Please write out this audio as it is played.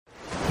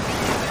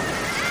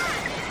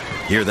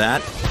Hear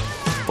that?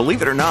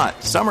 Believe it or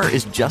not, summer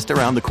is just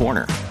around the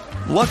corner.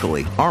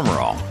 Luckily, Armor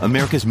All,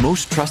 America's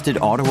most trusted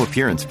auto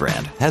appearance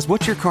brand, has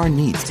what your car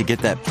needs to get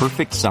that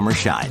perfect summer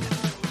shine.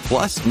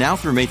 Plus, now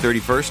through May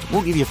 31st,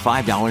 we'll give you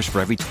 $5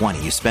 for every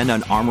 $20 you spend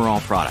on Armor All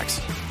products.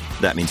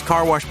 That means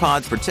car wash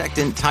pods,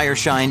 protectant, tire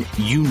shine,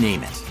 you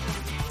name it.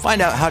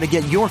 Find out how to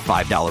get your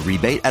 $5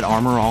 rebate at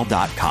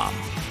armorall.com.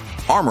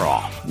 Armor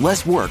All,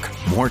 less work,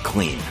 more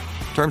clean.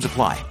 Terms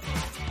apply.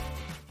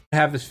 I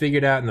have this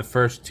figured out in the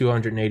first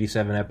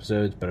 287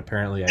 episodes, but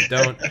apparently I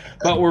don't.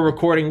 But we're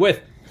recording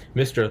with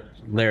Mr.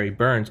 Larry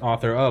Burns,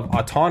 author of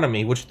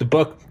Autonomy, which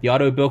the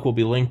audiobook will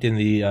be linked in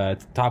the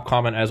top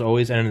comment as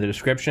always and in the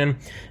description.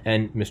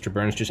 And Mr.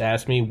 Burns just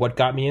asked me what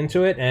got me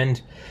into it,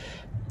 and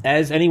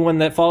as anyone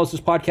that follows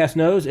this podcast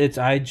knows,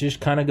 I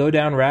just kind of go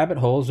down rabbit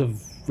holes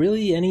of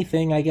really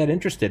anything I get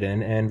interested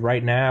in. And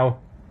right now,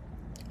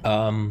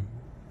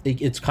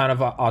 it's kind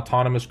of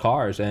autonomous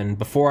cars. And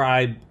before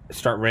I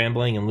start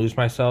rambling and lose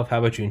myself, how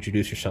about you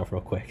introduce yourself real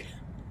quick?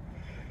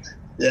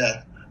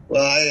 Yeah,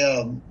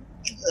 well,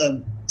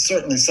 I'm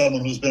certainly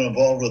someone who's been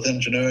involved with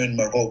engineering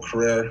my whole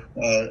career.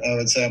 I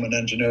would say I'm an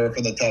engineer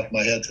from the top of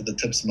my head to the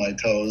tips of my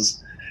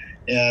toes.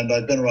 And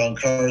I've been around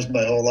cars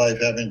my whole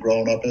life, having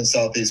grown up in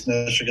Southeast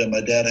Michigan. My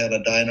dad had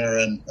a diner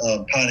in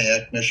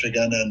Pontiac,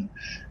 Michigan, and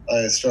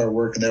I started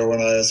working there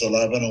when I was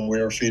 11, and we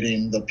were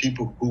feeding the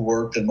people who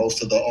worked in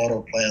most of the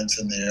auto plants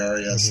in the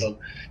area. Mm-hmm. So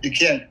you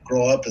can't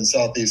grow up in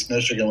Southeast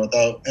Michigan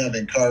without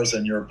having cars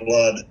in your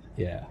blood.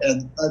 Yeah.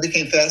 And I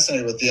became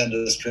fascinated with the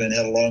industry and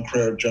had a long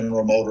career at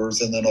General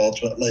Motors, and then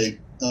ultimately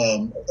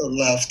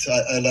left.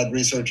 I led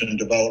research and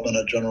development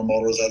at General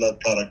Motors. I led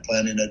product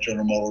planning at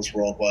General Motors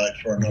worldwide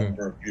for a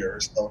number of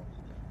years. So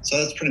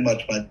that's pretty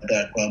much my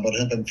background, but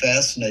I've been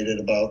fascinated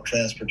about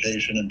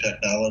transportation and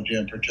technology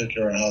in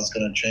particular and how it's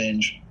going to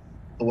change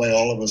the way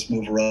all of us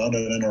move around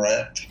and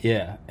interact.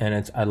 Yeah,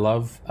 and I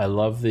love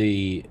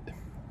the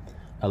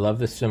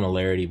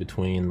similarity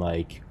between,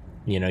 like,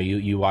 you know,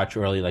 you watch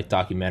early like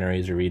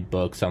documentaries or read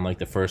books on like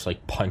the first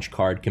like punch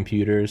card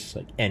computers,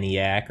 like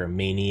ENIAC or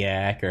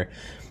Maniac,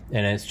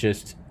 and it's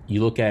just,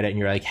 you look at it and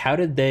you're like, how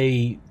did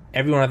they?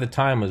 Everyone at the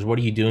time was, what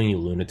are you doing, you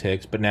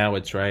lunatics? But now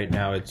it's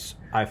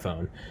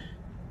iPhone.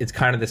 It's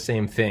kind of the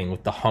same thing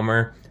with the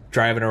Hummer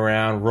driving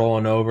around,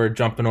 rolling over,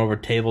 jumping over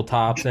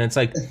tabletops, and it's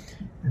like,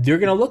 you're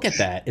going to look at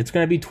that. It's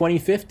going to be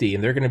 2050,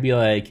 and they're going to be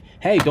like,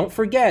 hey, don't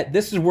forget,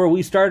 this is where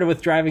we started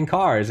with driving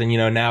cars. And, you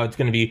know, now it's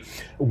going to be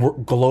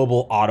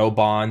global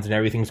autobahns, and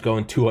everything's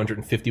going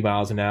 250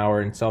 miles an hour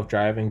and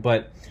self-driving.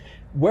 But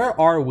where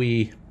are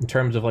we in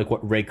terms of, like,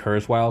 what Ray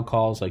Kurzweil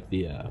calls, like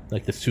the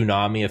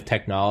tsunami of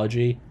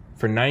technology?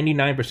 For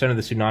 99% of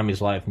the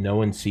tsunami's life, no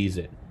one sees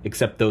it,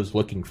 except those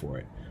looking for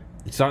it.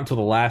 It's not until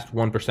the last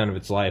 1% of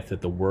its life that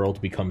the world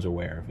becomes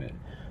aware of it.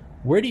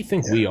 Where do you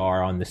think we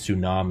are on the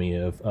tsunami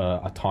of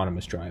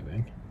autonomous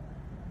driving?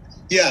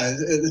 Yeah,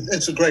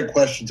 it's a great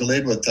question to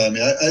lead with, Tommy.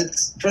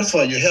 First of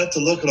all, you have to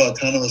look at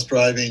autonomous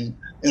driving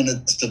in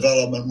its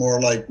development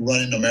more like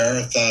running a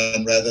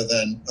marathon rather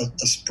than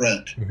a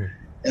sprint. Mm-hmm.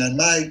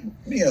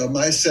 And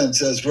my sense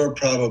is we're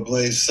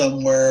probably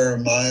somewhere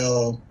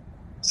mile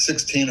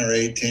 16 or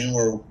 18.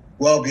 We're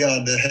well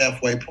beyond the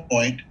halfway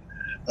point.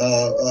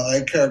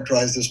 I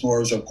characterize this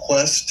more as a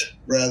quest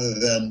rather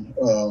than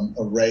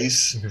a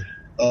race. Mm-hmm.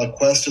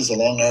 Quest is a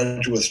long,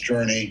 arduous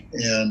journey,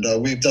 and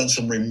we've done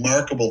some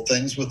remarkable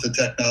things with the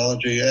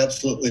technology,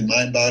 absolutely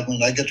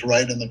mind-boggling. I get to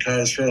ride in the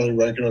cars fairly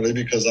regularly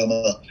because I'm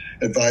an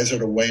advisor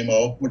to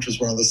Waymo, which is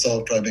one of the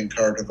self-driving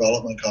car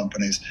development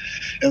companies.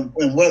 And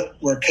what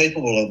we're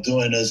capable of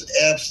doing is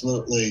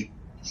absolutely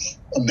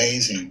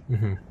amazing.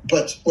 Mm-hmm.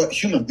 But what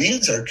human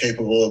beings are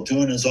capable of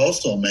doing is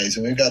also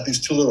amazing. We've got these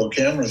two little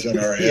cameras in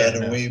our head,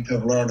 and we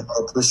have learned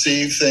how to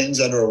perceive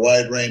things under a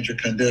wide range of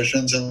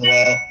conditions. And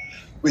while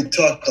we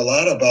talk a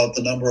lot about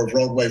the number of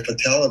roadway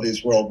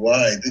fatalities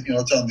worldwide, you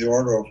know, it's on the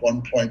order of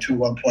 1.2,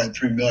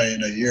 1.3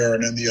 million a year.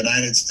 And in the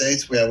United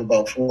States, we have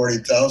about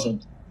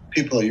 40,000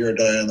 people a year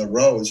die on the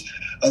roads.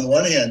 On the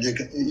one hand,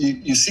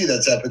 you see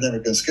that's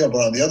epidemic in scale,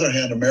 but on the other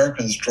hand,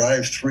 Americans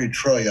drive 3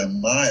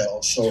 trillion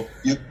miles. So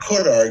you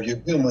could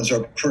argue humans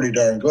are pretty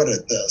darn good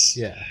at this.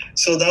 Yeah.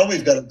 So now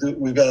we've got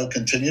to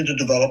continue to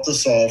develop the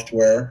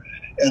software,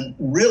 and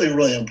really,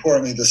 really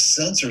importantly, the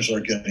sensors are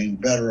getting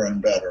better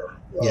and better.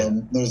 Yeah.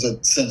 There's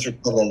a sensor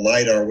called a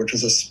LiDAR, which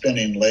is a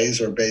spinning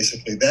laser,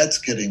 basically. That's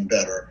getting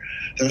better.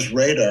 There's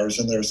radars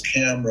and there's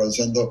cameras,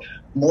 and the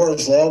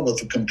Moore's law with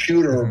the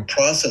computer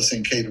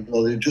processing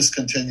capability just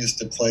continues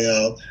to play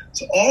out.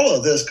 So all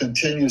of this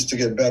continues to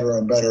get better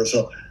and better.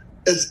 So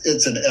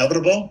it's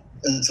inevitable.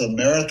 It's a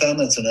marathon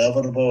that's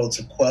inevitable. It's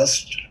a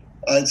quest.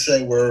 I'd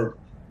say we're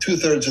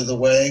 2/3 of the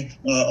way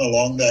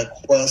along that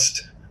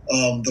quest.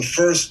 The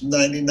first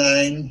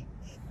 99%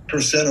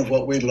 of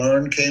what we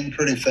learned came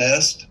pretty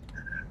fast.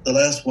 The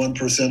last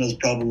 1% is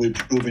probably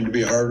proving to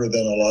be harder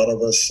than a lot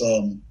of us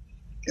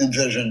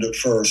envisioned at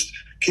first.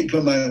 Keep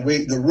in mind,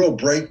 the real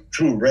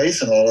breakthrough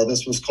race in all of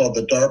this was called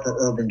the DARPA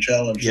Urban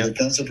Challenge, the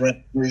Defensive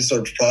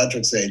Research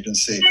Projects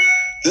Agency.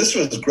 this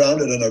was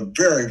grounded in a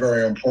very,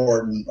 very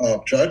important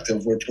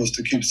objective, which was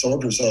to keep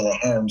soldiers out of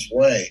harm's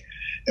way.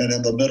 And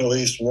in the Middle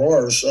East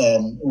wars,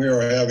 we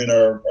were having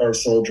our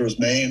soldiers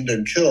maimed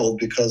and killed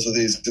because of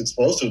these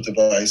explosive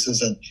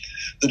devices. And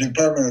the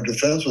Department of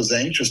Defense was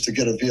anxious to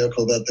get a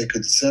vehicle that they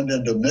could send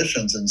into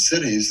missions in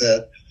cities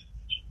that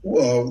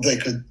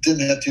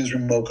didn't have to use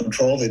remote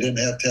control. They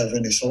didn't have to have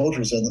any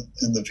soldiers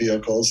in the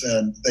vehicles,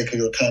 and they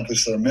could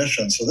accomplish their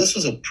mission. So this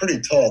was a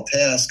pretty tall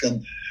task.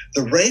 And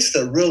the race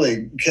that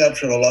really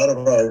captured a lot of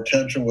our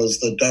attention was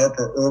the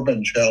DARPA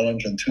Urban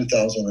Challenge in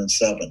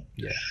 2007.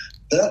 Yeah.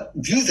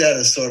 View that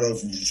as sort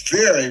of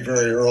very,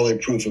 very early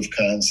proof of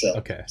concept.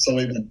 Okay. So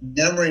we've been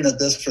hammering at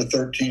this for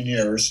 13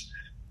 years,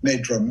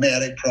 made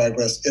dramatic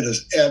progress. It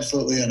is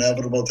absolutely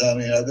inevitable,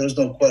 Tommy. There's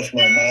no question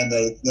in my mind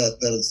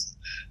that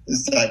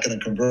it's not going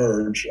to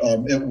converge.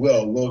 It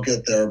will. We'll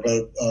get there,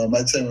 but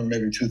I'd say we're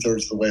maybe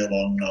 2/3 of the way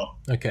along now.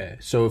 Okay,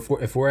 so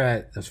if we're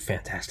at, that's a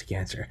fantastic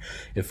answer.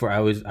 I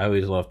always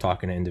love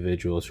talking to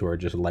individuals who are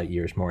just light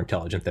years more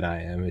intelligent than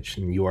I am, which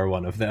you are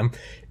one of them.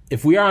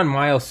 If we are on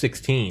mile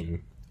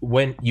 16,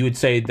 when you would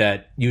say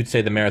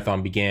the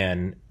marathon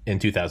began in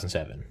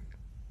 2007,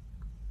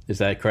 is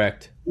that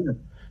correct? Yeah.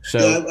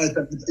 So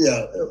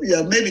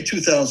maybe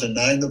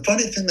 2009. The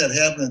funny thing that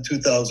happened in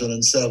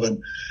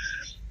 2007.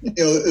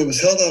 It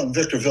was held out in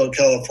Victorville,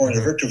 California.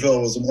 Mm-hmm.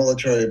 Victorville was a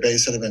military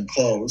base that had been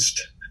closed,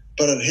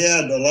 but it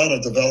had a lot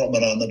of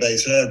development on the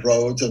base. It had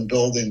roads and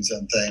buildings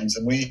and things.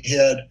 And we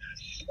had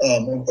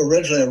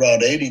originally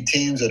around 80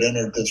 teams that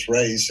entered this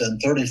race,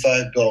 and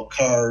 35 built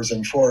cars,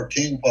 and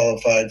 14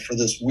 qualified for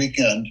this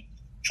weekend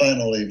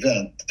final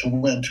event to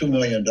win $2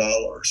 million.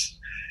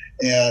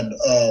 And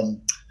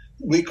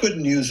we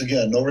couldn't use,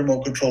 again, no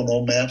remote control,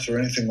 no maps or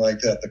anything like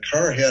that. The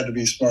car had to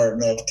be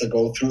smart enough to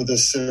go through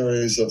this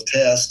series of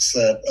tasks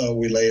that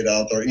we laid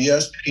out there.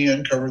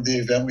 ESPN covered the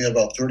event. We had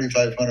about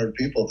 3,500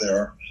 people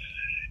there.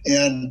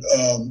 And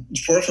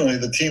fortunately,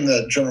 the team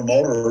that General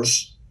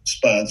Motors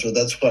sponsored,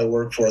 that's who I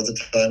worked for at the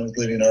time, was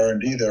leading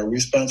R&D there. We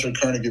sponsored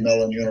Carnegie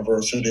Mellon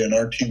University, and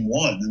our team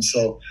won. And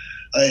so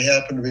I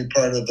happened to be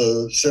part of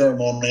the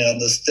ceremony on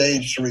the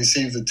stage to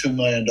receive the $2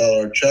 million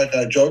check.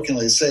 I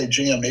jokingly say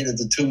GM needed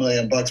the $2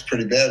 million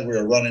pretty bad. We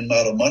were running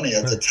out of money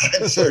at the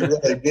time, so we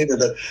really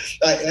needed it.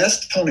 I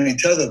asked Tony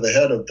Tether, the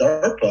head of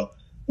DARPA,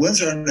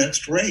 when's our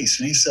next race?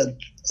 And he said,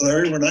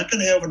 Larry, we're not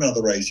going to have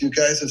another race. You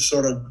guys have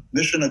sort of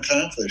mission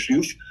accomplished.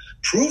 You've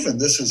proven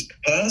this is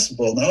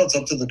possible. Now it's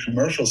up to the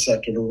commercial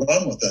sector to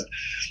run with it.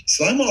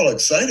 So I'm all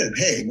excited.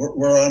 Hey,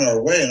 we're on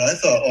our way. And I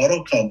thought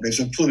auto companies,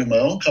 including my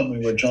own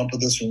company, would jump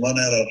at this and run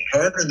at it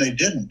hard, and they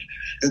didn't.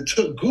 It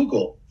took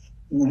Google.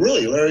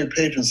 Really, Larry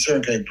Page and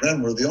Sergey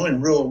Brin were the only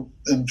real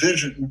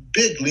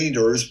big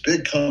leaders,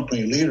 big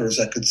company leaders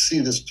that could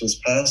see this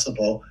was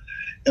possible.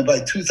 And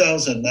by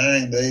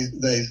 2009,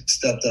 they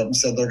stepped up and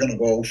said they're going to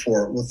go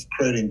for it with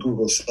creating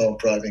Google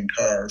self-driving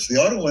cars. The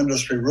auto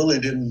industry really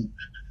didn't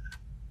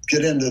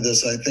get into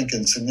this, I think,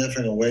 in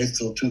significant ways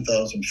till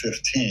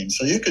 2015.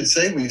 So you could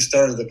say we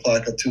started the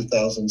clock at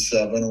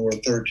 2007 and we're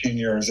 13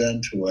 years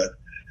into it.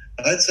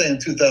 I'd say in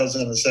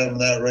 2007,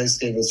 that race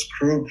gave us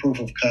crude proof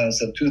of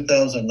concept.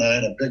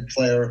 2009, a big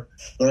player,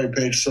 Larry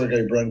Page,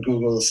 Sergey Brin,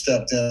 Google,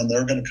 stepped in.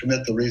 They're going to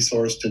commit the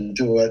resource to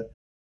do it.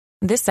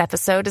 This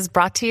episode is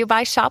brought to you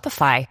by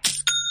Shopify.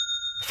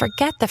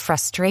 Forget the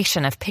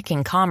frustration of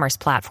picking commerce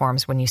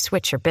platforms when you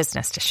switch your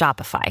business to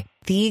Shopify,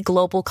 the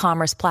global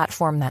commerce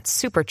platform that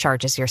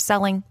supercharges your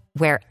selling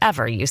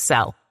wherever you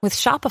sell. With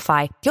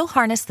Shopify, you'll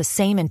harness the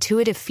same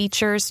intuitive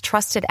features,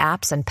 trusted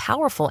apps, and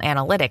powerful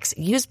analytics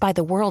used by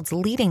the world's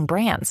leading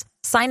brands.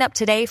 Sign up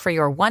today for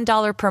your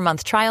 $1 per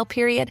month trial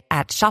period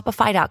at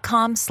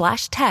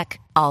shopify.com/tech,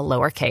 all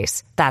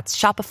lowercase. That's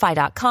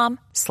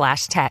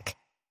shopify.com/tech.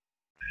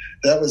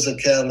 That was a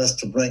catalyst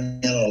to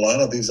bring in a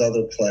lot of these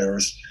other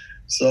players.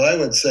 So I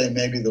would say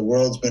maybe the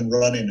world's been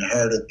running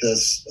hard at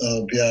this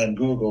beyond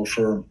Google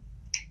for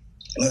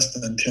less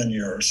than 10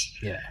 years.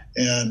 Yeah.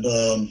 And,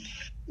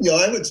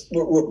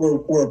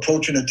 we're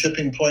approaching a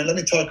tipping point. Let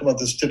me talk about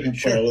this tipping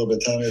point a little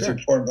bit, Tommy. It's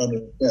important to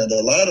understand.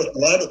 A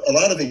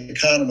lot of the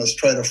economists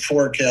try to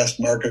forecast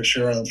market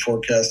share and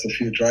forecast the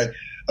future.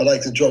 I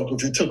like to joke,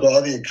 if you took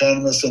all the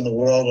economists in the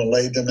world and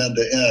laid them end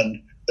to end,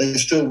 they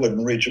still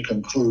wouldn't reach a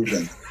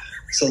conclusion.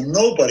 So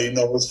nobody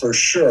knows for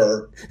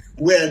sure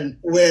when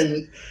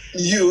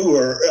you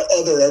or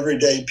other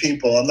everyday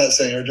people, I'm not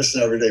saying you're just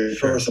an everyday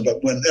person,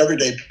 but when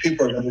everyday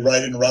people are going to be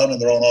riding around in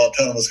their own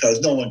autonomous cars,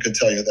 no one can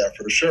tell you that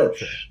for sure.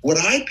 What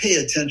I pay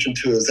attention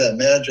to is that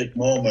magic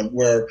moment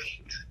where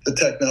the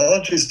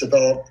technology is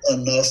developed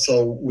enough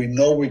so we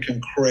know we can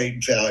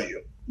create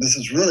value. This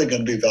is really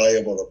going to be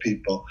valuable to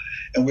people.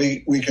 And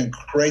we can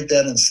create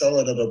that and sell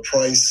it at a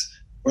price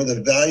where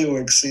the value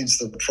exceeds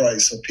the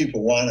price, so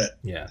people want it.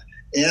 Yeah.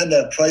 And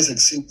that price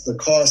exceeds the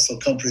cost, so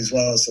companies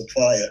want to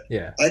supply it.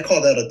 Yeah. I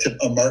call that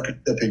a market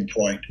tipping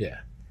point. Yeah.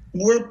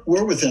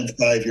 We're within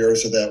 5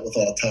 years of that with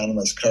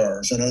autonomous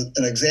cars. And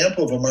an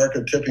example of a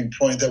market tipping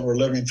point that we're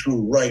living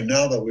through right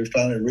now that we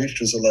finally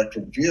reached is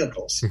electric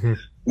vehicles. Mm-hmm.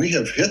 We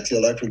have hit the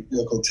electric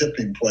vehicle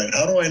tipping point.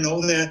 How do I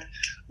know that?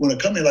 when a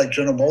company like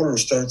General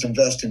Motors starts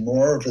investing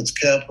more of its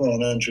capital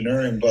and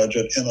engineering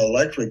budget in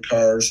electric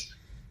cars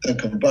than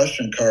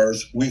combustion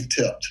cars, we've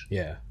tipped.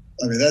 Yeah.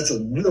 I mean, that's a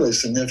really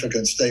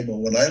significant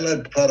statement. When I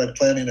led product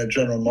planning at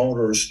General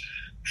Motors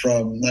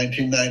from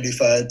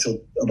 1995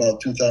 to about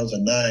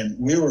 2009,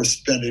 we were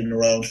spending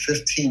around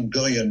 $15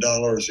 billion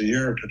a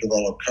year to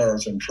develop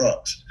cars and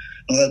trucks.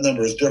 Now, that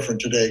number is different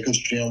today because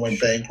GM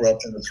went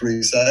bankrupt and it's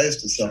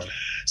resized and stuff.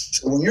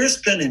 So when you're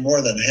spending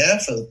more than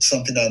half of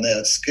something on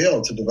that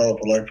scale to develop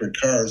electric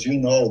cars, you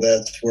know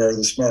that's where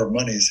the smart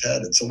money is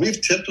headed. So we've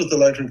tipped with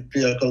electric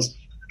vehicles.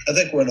 I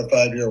think we're in a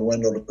 5-year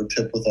window to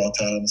tip with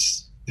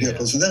autonomous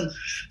vehicles. And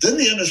then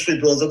the industry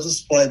builds up the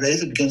supply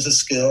base, it begins to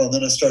scale, and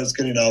then it starts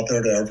getting out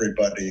there to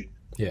everybody.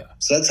 Yeah.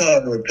 So that's how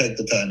I would pick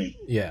the timing.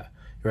 Yeah.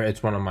 Right.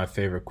 It's one of my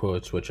favorite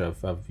quotes, which I've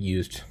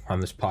used on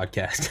this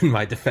podcast in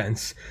my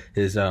defense,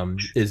 is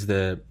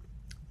the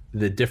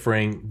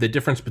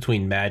difference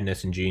between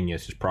madness and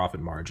genius is profit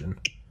margin.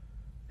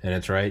 And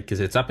it's right, because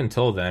it's up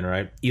until then,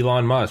 right?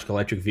 Elon Musk,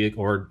 electric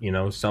vehicle, or,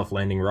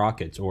 self-landing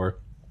rockets, or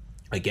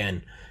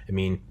again, I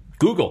mean,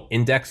 Google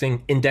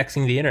indexing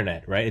the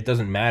internet, right? It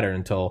doesn't matter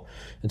until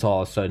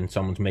all of a sudden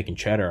someone's making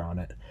cheddar on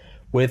it.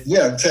 I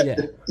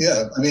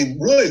mean,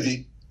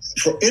 really,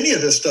 for any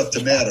of this stuff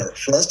to matter,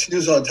 for us to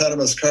use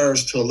autonomous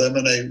cars to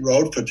eliminate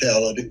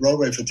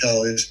roadway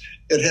fatalities,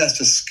 it has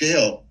to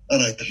scale on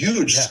a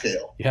huge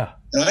scale. Yeah.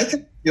 And I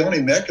think the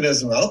only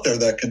mechanism out there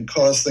that can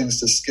cause things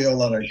to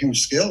scale on a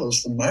huge scale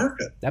is the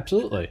market.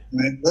 Absolutely. I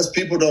mean, unless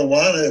people don't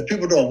want it, if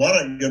people don't want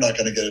it, you're not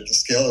going to get it to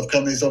scale. If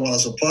companies don't want to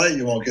supply it,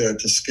 you won't get it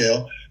to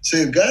scale. So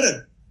you've got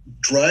to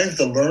drive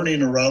the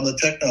learning around the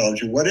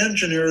technology. What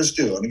engineers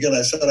do, and again,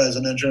 I said I was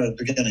an engineer at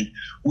the beginning,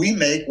 we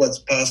make what's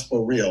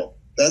possible real.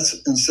 That's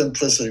in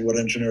simplicity what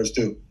engineers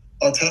do.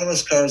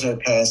 Autonomous cars are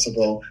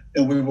possible,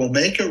 and we will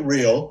make it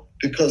real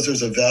because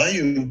there's a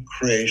value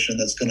creation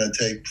that's going to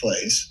take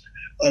place.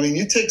 I mean,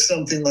 you take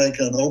something like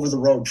an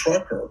over-the-road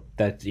trucker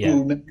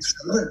who makes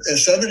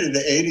 70 to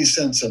 80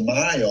 cents a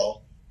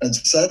mile, and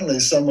suddenly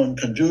someone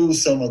can do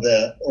some of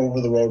that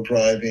over-the-road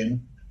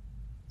driving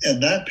and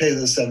not pay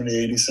the 70,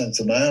 80 cents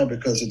a mile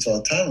because it's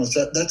autonomous.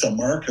 That's a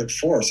market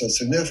force. That's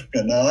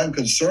significant. Now, I'm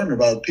concerned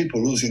about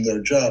people losing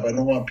their job. I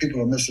don't want people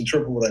to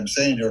misinterpret what I'm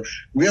saying here.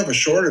 We have a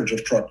shortage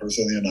of truckers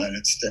in the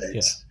United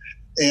States.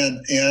 Yeah.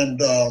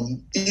 And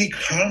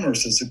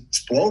e-commerce is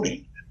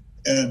exploding.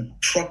 And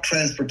truck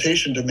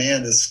transportation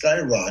demand is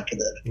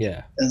skyrocketed.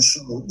 Yeah. And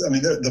so, I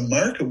mean, the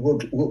market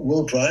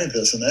will drive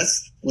this, and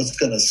that's what's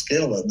going to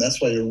scale it. And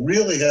that's why you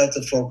really have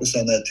to focus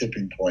on that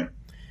tipping point.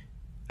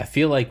 I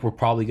feel like we're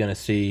probably going to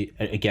see,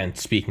 again,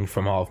 speaking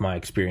from all of my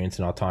experience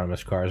in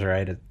autonomous cars,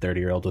 right, a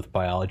 30-year-old with a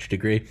biology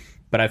degree,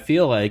 but I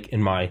feel like,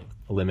 in my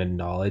limited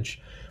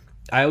knowledge,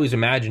 I always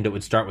imagined it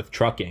would start with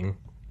trucking,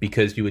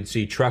 because you would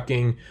see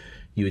trucking,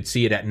 you would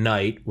see it at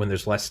night when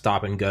there's less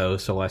stop and go,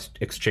 so less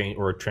exchange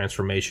or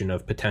transformation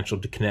of potential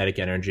to kinetic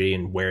energy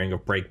and wearing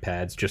of brake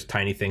pads, just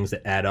tiny things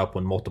that add up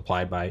when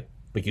multiplied by,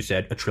 like you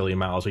said, 1 trillion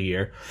miles a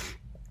year.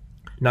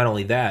 Not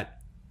only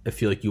that, I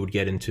feel like you would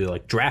get into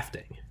like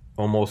drafting.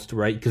 Almost,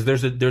 right? Because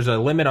there's a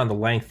limit on the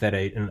length that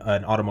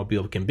an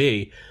automobile can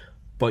be,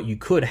 but you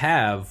could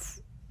have,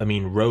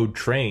 road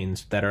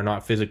trains that are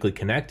not physically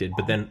connected,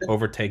 but then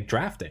overtake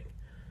drafting.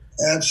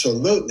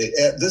 Absolutely.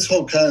 This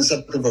whole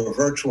concept of a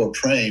virtual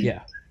train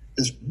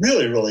is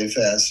really, really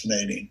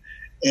fascinating.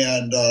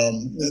 And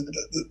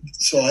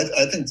so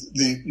I think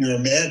your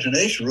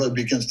imagination really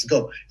begins to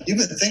go.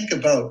 Even think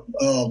about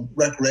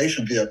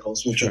recreation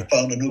vehicles, which have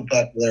found a new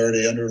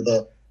popularity under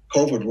the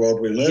COVID world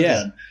we live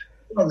in.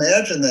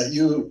 Imagine that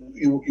you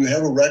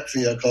have a rec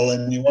vehicle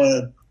and you want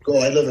to go,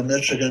 I live in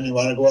Michigan, you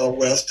want to go out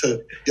west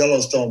to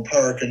Yellowstone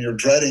Park and you're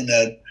dreading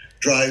that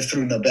drive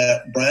through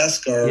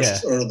Nebraska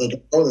or the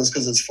Dakotas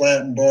because it's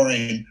flat and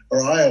boring,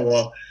 or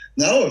Iowa.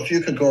 Now, if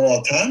you could go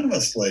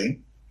autonomously,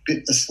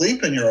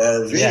 sleep in your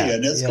RV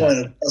and it's going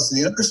across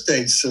the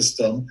interstate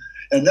system,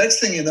 and next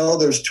thing you know,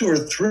 there's 2 or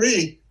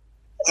 3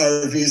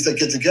 RVs that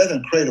get together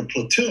and create a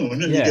platoon,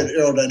 and you get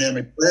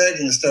aerodynamic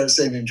bragging and start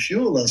saving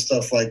fuel and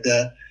stuff like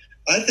that.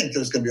 I think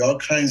there's going to be all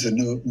kinds of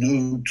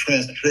new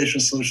transportation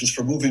solutions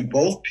for moving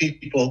both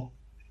people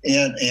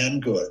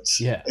and goods.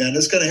 Yeah. And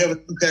it's going to have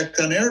an impact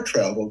on air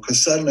travel,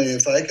 because suddenly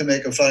if I can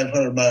make a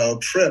 500-mile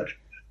trip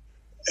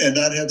and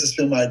not have to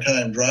spend my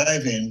time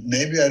driving,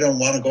 maybe I don't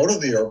want to go to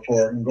the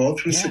airport and go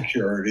through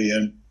security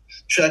and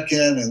check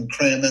in and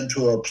cram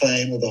into a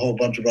plane with a whole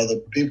bunch of other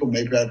people.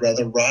 Maybe I'd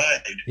rather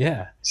ride.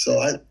 Yeah. So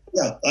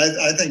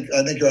I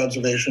think your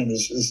observation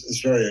is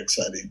very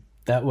exciting.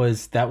 That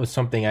was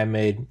something I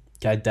made.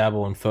 I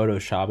dabble in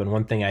Photoshop, and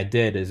one thing I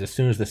did is, as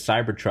soon as the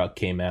Cybertruck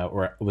came out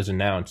or was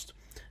announced,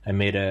 I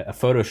made a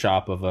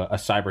Photoshop of a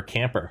cyber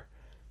camper.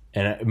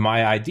 And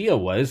my idea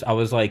was, I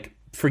was like,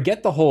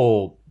 forget the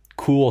whole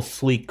cool,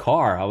 sleek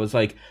car. I was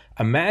like,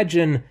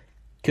 imagine,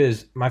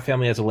 because my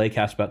family has a lake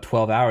house about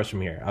 12 hours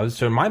from here.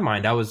 So in my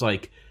mind, I was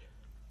like,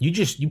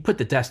 you put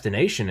the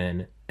destination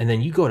in, and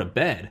then you go to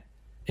bed,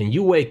 and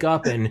you wake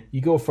up and you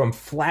go from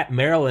flat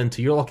Maryland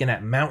to you're looking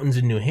at mountains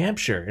in New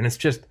Hampshire. And it's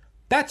just,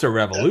 that's a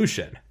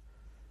revolution.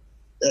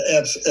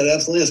 It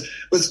absolutely is.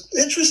 What's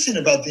interesting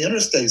about the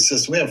interstate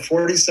system, we have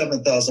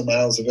 47,000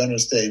 miles of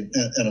interstate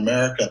in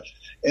America.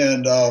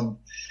 And a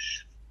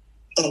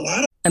lot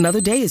of...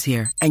 Another day is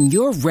here, and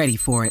you're ready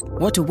for it.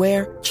 What to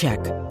wear? Check.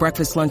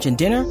 Breakfast, lunch, and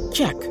dinner?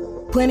 Check.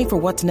 Planning for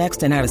what's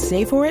next and how to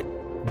save for it?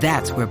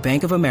 That's where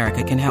Bank of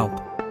America can help.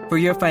 For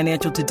your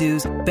financial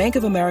to-dos, Bank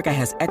of America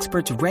has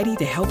experts ready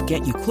to help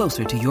get you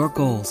closer to your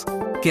goals.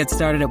 Get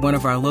started at one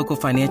of our local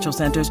financial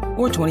centers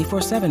or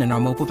 24/7 in our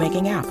mobile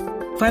banking app.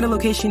 Find a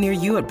location near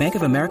you at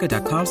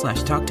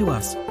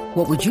bankofamerica.com/talktous.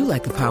 What would you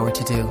like the power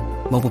to do?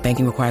 Mobile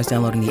banking requires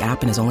downloading the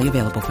app and is only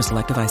available for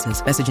select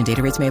devices. Message and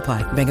data rates may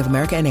apply. Bank of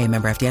America N.A.,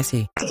 member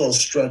FDIC. Those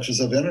stretches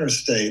of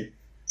interstate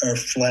are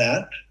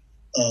flat,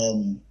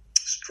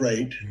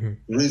 straight,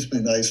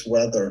 reasonably nice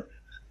weather.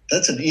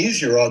 That's an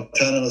easier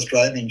autonomous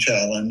driving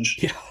challenge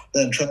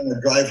than trying to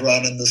drive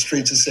around in the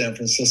streets of San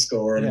Francisco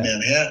or in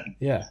Manhattan.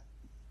 Yeah.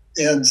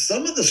 And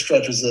some of the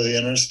stretches of the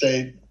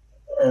interstate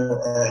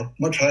are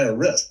much higher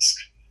risk.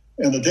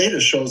 And the data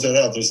shows that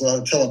out. There's a lot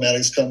of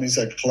telematics companies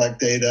that collect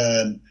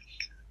data and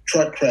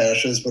truck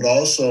crashes, but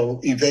also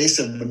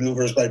evasive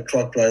maneuvers by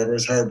truck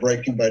drivers, hard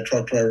braking by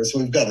truck drivers. So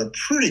we've got a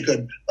pretty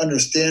good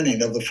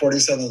understanding of the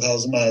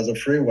 47,000 miles of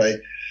freeway,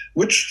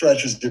 which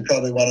stretches do you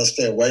probably want to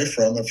stay away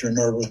from if you're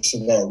nervous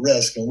about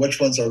risk, and which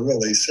ones are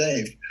really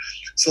safe.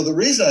 So the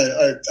reason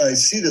I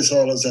see this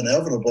all as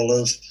inevitable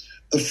is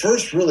the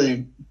first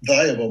really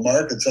valuable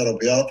markets that'll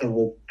be out there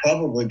will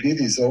probably be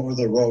these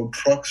over-the-road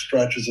truck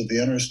stretches of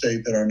the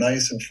interstate that are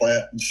nice and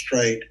flat and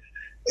straight.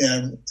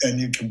 And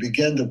you can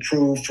begin to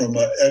prove from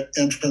an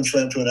entrance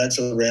ramp to an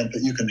exit ramp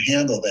that you can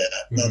handle that.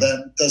 Mm-hmm. Now,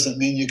 that doesn't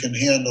mean you can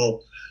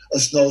handle a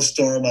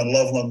snowstorm on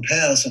Loveland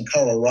Pass in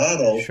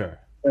Colorado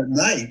at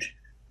night.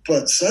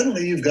 But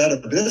suddenly you've got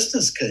a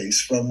business case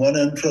from one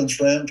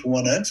entrance ramp to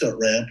one exit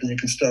ramp, and you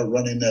can start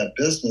running that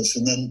business.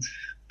 And then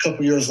a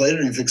couple years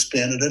later, you've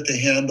expanded it to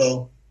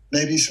handle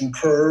maybe some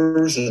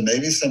curves and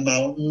maybe some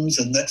mountains.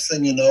 And next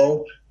thing you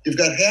know, you've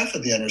got half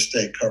of the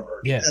interstate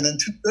covered, and then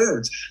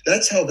 2/3.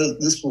 That's how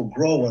this will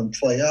grow and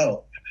play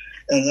out.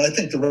 And I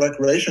think the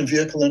recreation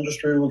vehicle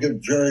industry will get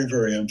very,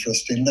 very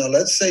interesting. Now,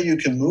 let's say you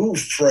can move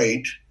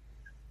freight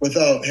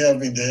without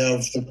having to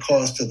have the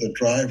cost of the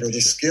driver.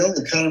 The scale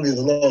economy of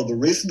the load, the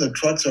reason the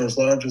trucks are as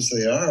large as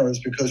they are is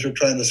because you're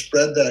trying to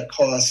spread that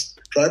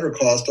driver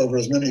cost over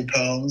as many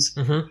pounds,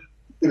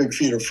 cubic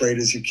feet of freight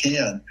as you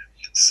can.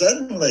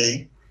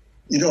 Suddenly,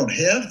 you don't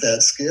have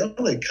that scale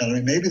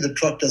economy. Maybe the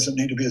truck doesn't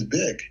need to be as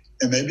big,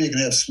 and maybe you can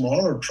have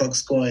smaller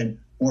trucks going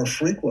more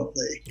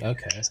frequently.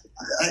 Okay.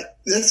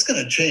 That's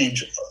going to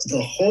change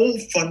the whole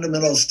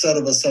fundamental set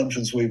of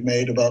assumptions we've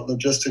made about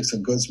logistics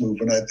and goods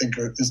movement. I think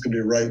is going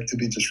to be ripe to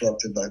be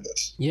disrupted by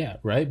this. Yeah,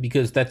 right.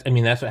 Because that's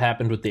what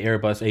happened with the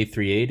Airbus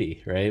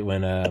A380, right?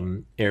 When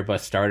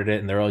Airbus started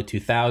it in the early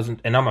 2000s,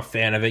 and I'm a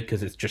fan of it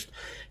because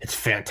it's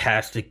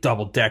fantastic,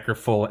 double decker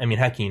full.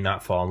 How can you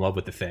not fall in love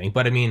with the thing?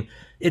 But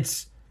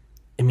it's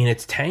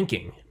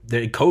tanking.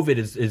 The COVID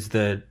is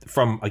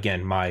from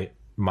again my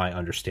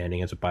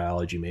understanding as a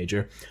biology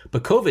major,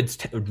 but COVID's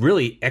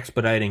really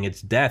expediting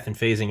its death and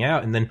phasing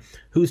out. And then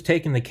who's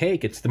taking the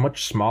cake? It's the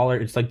much smaller.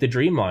 It's like the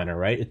Dreamliner,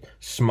 right? It's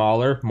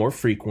smaller, more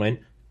frequent,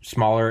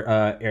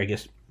 smaller,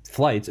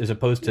 flights as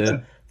opposed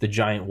to the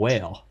giant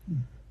whale.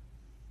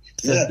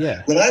 So,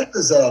 When I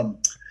was,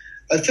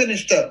 I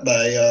finished up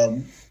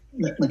my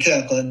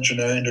mechanical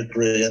engineering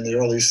degree in the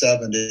early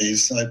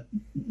 70s. I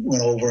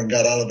went over and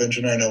got out of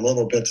engineering a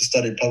little bit to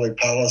study public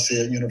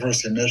policy at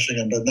University of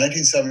Michigan. But in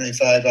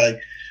 1975, I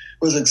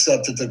was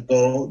accepted to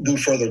go do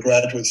further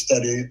graduate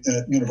study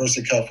at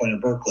University of California,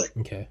 Berkeley.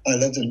 Okay. I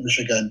lived in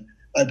Michigan.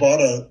 I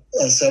bought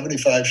a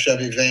 75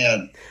 Chevy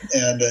van,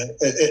 and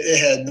it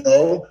had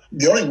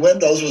the only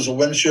windows was a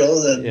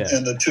windshield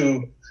and the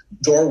two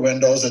door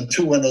windows and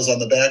two windows on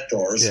the back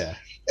doors. Yeah.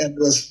 And it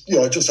was,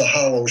 just a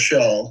hollow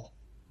shell.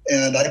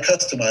 And I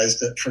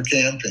customized it for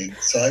camping.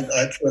 So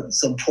I put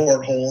some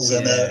portholes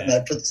in it, and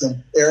I put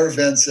some air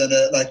vents in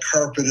it, and I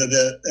carpeted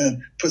it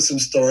and built some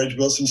storage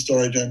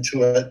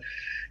into it.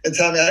 And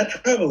Tommy, I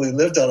probably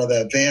lived out of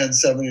that van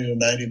 70 to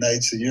 90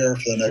 nights a year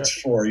for the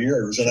next 4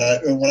 years.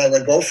 And when I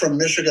would go from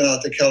Michigan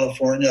out to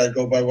California, I'd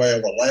go by way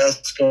of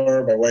Alaska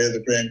or by way of the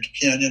Grand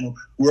Canyon,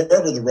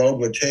 wherever the road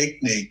would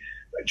take me.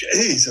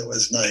 Geez, it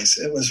was nice.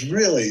 It was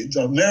really,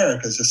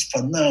 America's just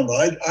phenomenal.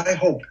 I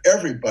hope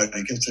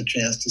everybody gets a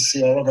chance to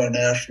see all of our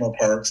national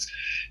parks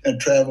and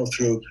travel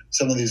through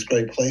some of these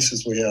great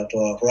places we have to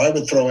offer. I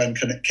would throw in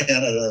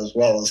Canada as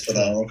well as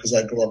phenomenal because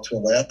I go up to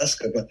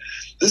Alaska. But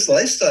this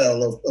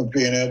lifestyle of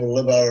being able to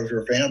live out of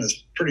your van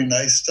is pretty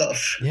nice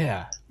stuff.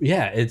 Yeah.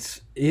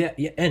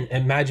 And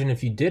imagine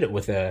if you did it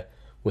with an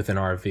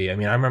RV. I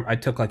remember I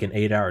took like an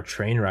 8-hour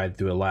train ride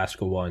through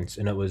Alaska once,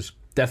 and it was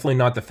definitely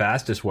not the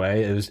fastest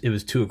way. It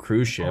was to a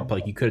cruise ship.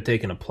 Like you could have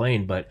taken a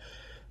plane, but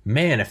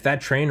man, if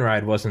that train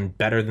ride wasn't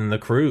better than the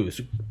cruise,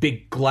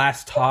 big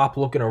glass top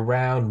looking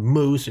around,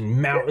 moose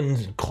and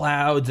mountains and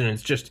clouds, and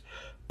it's just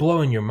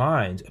blowing your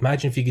mind.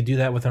 Imagine if you could do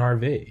that with an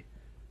RV.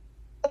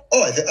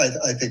 Oh,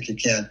 I think you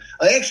can.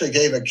 I actually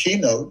gave a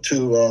keynote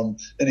to an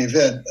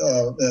event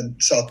in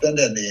South Bend,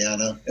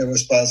 Indiana. It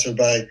was sponsored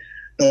by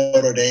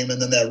Notre Dame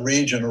and then that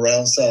region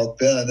around South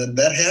Bend. And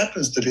that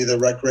happens to be the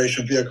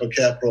recreation vehicle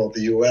capital of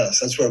the U.S.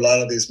 That's where a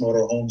lot of these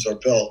motorhomes are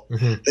built.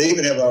 Mm-hmm. They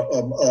even have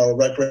a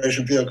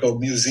recreation vehicle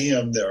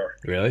museum there.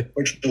 Really?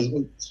 Which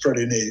was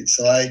pretty neat.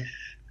 So I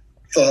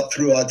thought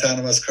through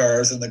autonomous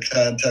cars in the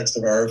context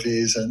of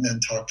RVs and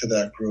talked to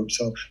that group.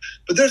 So,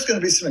 but there's going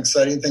to be some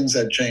exciting things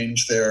that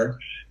change there.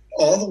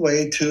 All the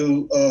way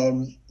to,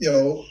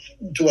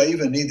 do I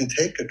even need to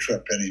take a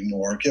trip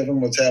anymore,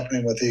 given what's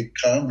happening with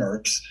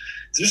e-commerce?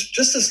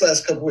 Just this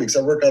last couple of weeks,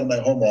 I work out of my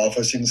home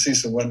office. You can see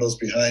some windows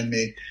behind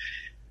me.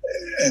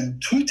 And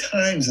 2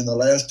 times in the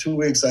last 2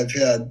 weeks, I've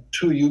had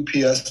 2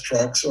 UPS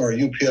trucks or a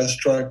UPS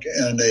truck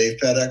and a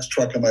FedEx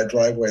truck in my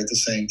driveway at the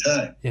same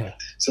time. Yeah.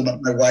 So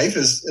my wife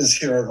is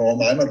here at home.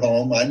 I'm at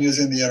home. I'm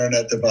using the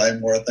internet to buy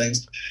more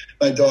things.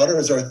 My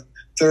daughters are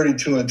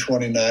 32 and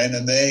 29,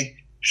 and they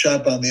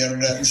shop on the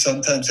internet and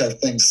sometimes have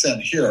things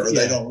sent here. Or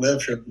They don't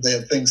live here. They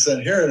have things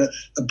sent here, and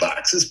the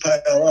boxes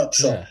pile up.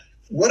 So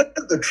what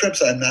are the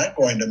trips I'm not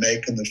going to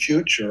make in the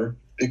future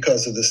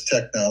because of this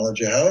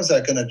technology? How is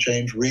that going to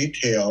change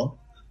retail?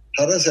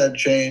 How does that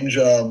change,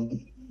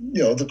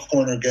 the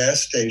corner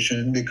gas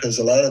station? Because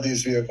a lot of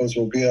these vehicles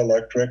will be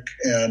electric,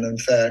 and in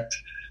fact,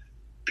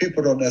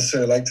 people don't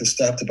necessarily like to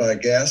stop to buy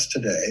gas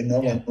today. No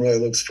one really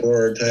looks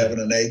forward to having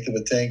an eighth of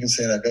a tank and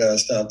saying, I've got to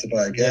stop to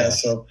buy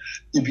gas. So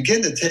you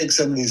begin to take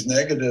some of these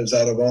negatives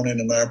out of owning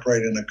and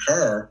operating a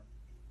car,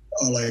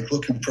 like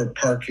looking for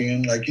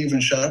parking, like even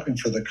shopping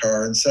for the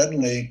car. And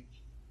suddenly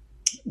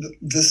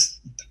this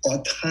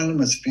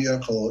autonomous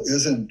vehicle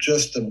isn't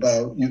just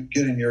about you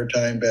getting your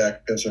time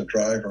back as a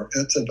driver.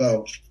 It's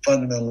about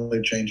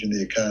fundamentally changing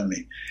the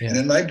economy. Yeah. And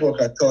in my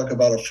book, I talk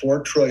about a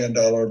 $4 trillion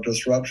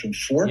disruption.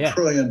 $4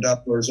 trillion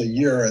a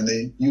year in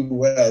the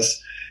U.S.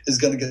 is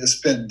going to get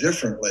spent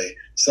differently.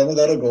 Some of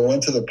that will go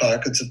into the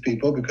pockets of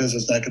people because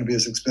it's not going to be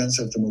as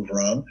expensive to move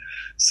around.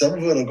 Some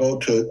of it will go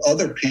to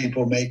other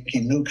people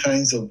making new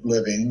kinds of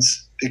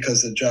livings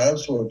because the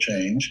jobs will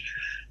change.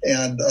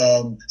 And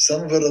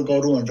some of it will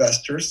go to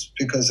investors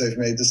because they've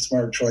made the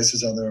smart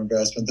choices on their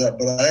investment.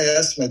 But I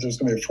estimate there's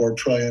going to be a $4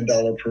 trillion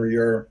per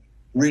year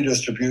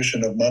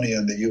redistribution of money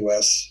in the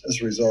U.S.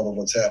 as a result of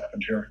what's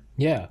happened here.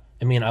 Yeah.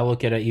 I mean, I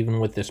look at it even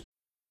with this.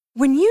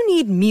 When you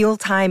need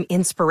mealtime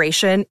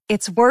inspiration,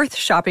 it's worth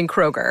shopping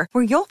Kroger,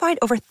 where you'll find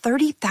over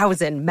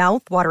 30,000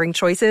 mouth-watering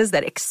choices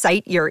that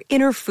excite your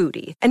inner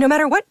foodie. And no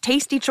matter what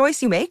tasty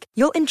choice you make,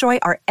 you'll enjoy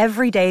our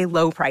everyday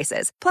low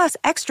prices, plus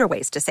extra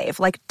ways to save,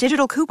 like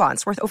digital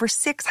coupons worth over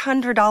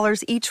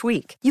 $600 each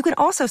week. You can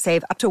also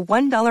save up to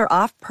 $1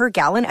 off per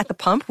gallon at the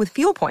pump with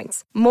fuel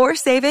points. More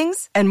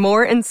savings and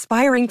more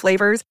inspiring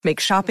flavors make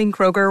shopping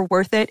Kroger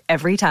worth it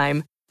every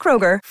time.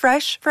 Kroger,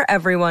 fresh for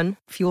everyone.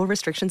 Fuel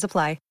restrictions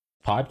apply.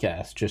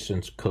 Podcast just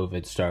since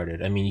COVID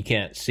started. I mean, you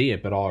can't see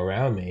it, but all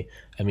around me,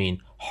 I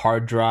mean,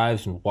 hard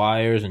drives and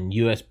wires and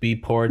USB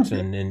ports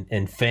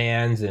and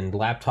fans and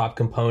laptop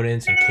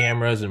components and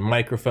cameras and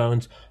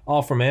microphones,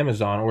 all from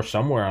Amazon or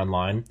somewhere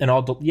online. And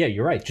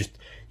you're right. Just,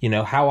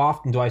 how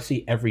often do I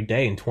see every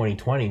day in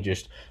 2020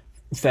 just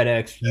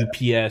FedEx,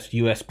 UPS,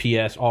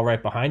 USPS, all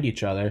right behind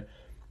each other?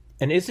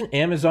 And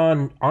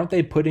aren't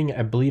they putting,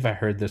 I believe I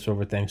heard this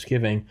over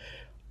Thanksgiving,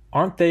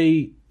 aren't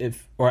they,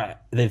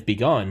 they've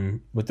begun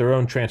with their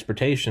own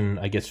transportation,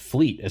 I guess,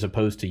 fleet, as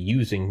opposed to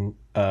using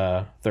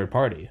third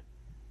party?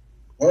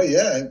 Well,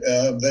 yeah,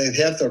 they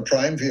have their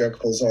Prime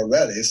vehicles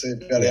already. So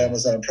you've got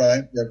Amazon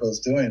Prime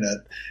vehicles doing it.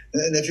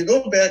 And if you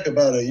go back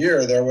about a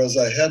year, there was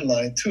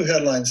two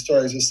headline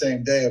stories the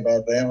same day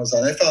about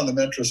Amazon. I found them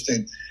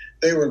interesting.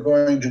 They were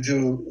going to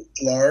do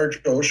large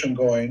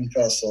ocean-going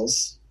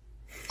vessels.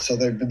 So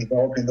they've been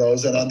developing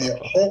those. And on the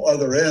whole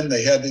other end,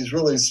 they had these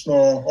really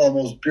small,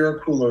 almost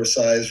beer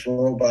cooler-sized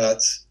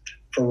robots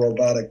for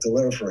robotic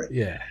delivery.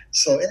 Yeah.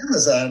 So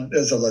Amazon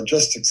is a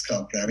logistics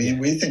company. I mean,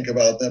 we think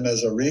about them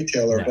as a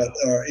retailer,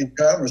 or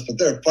e-commerce, but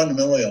they're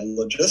fundamentally a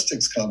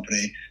logistics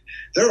company.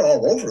 They're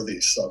all over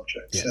these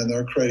subjects, and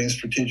they're creating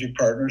strategic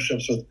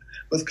partnerships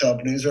with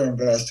companies. They're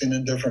investing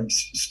in different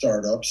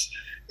startups.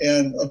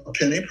 And a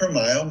penny per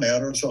mile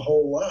matters a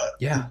whole lot.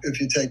 Yeah.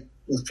 If you take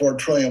with 4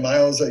 trillion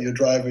miles that you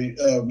drive,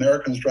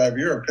 Americans drive a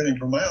year, a penny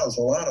per mile is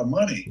a lot of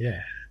money. Yeah.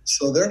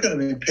 So they're going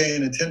to be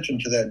paying attention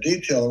to that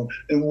detail.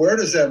 And where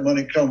does that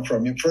money come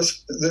from?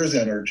 First, there's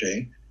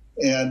energy.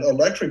 And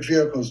electric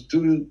vehicles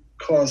do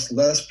cost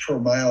less per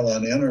mile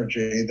on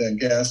energy than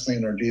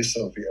gasoline or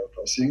diesel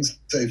vehicles. So you can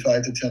save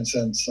 5 to 10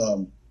 cents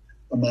a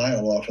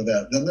mile off of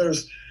that. Then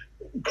there's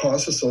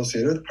costs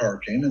associated with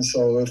parking. And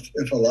so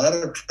if a lot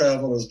of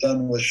travel is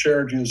done with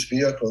shared use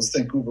vehicles,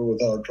 think Uber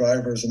without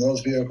drivers, and those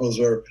vehicles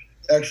are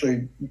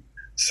actually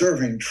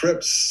serving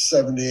trips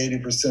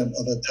 70-80%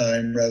 of the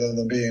time rather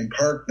than being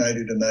parked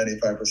 90 to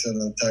 95% of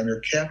the time, your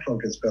capital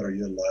gets better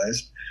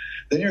utilized.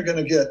 Then you're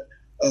going to get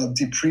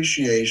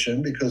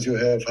depreciation because you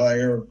have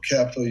higher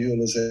capital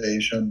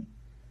utilization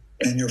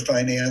in your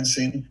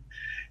financing.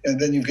 and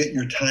then you get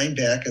your time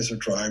back as a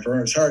driver.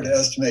 It's hard to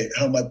estimate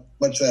how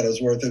much that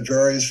is worth. It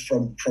varies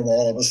from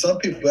all of us. Some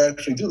people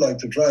actually do like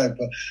to drive,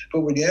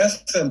 but when you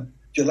ask them,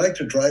 do you like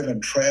to drive in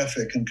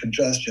traffic and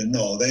congestion?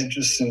 No, they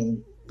just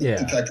assume. Yeah.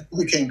 In fact, I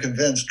became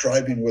convinced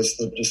driving was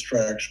the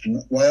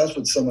distraction. Why else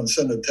would someone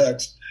send a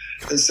text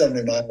at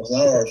 70 miles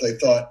an hour if they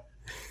thought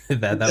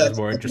that was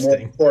more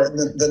interesting, more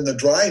important than the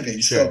driving?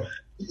 Sure. So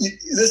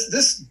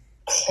this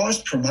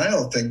cost per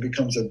mile thing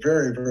becomes a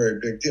very, very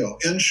big deal.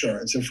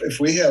 Insurance. If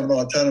we have an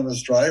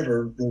autonomous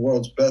driver, the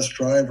world's best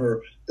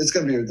driver, it's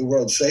going to be the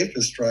world's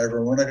safest driver,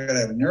 and we're not going to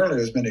have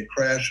nearly as many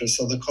crashes.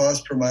 So the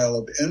cost per mile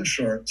of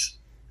insurance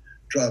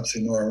drops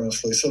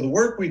enormously. So the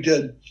work we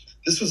did,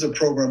 this was a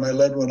program I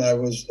led when I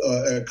was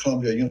at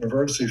Columbia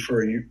University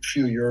for a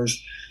few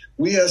years.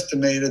 We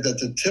estimated that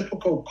the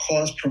typical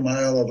cost per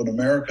mile of an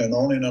American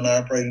owning and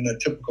operating a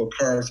typical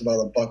car is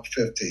about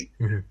 $1.50.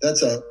 Mm-hmm.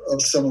 That's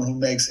someone who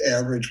makes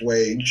average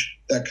wage,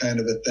 that kind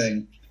of a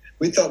thing.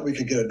 We thought we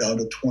could get it down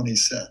to 20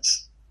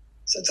 cents.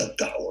 So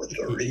that's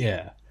 $1.30.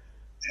 Yeah.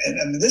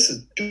 And I mean, this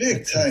is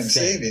big time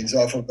savings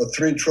off of a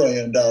 $3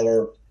 trillion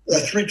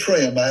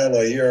mile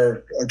a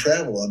year of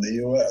travel in the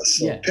U.S.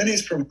 So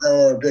pennies per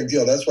mile are a big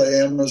deal. That's why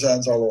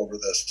Amazon's all over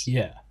this.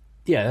 Yeah.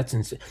 Yeah, that's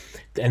insane.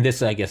 And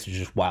this, I guess, is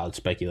just wild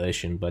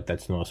speculation, but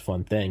that's the most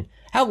fun thing.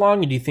 How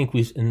long do you think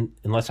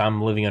unless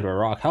I'm living under a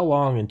rock, how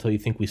long until you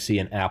think we see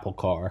an Apple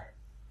car?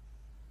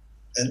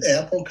 An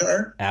Apple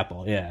car?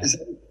 Apple, yeah. Is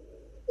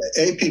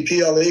it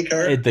APPLE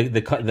car?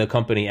 The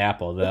company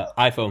Apple, the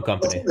iPhone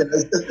company.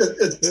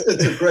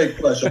 It's a great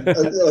question.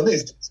 Let me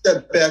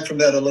step back from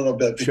that a little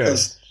bit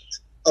because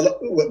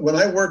when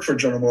I worked for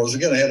General Motors,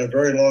 again, I had a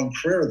very long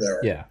career there.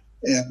 Yeah.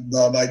 And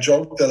I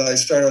joked that I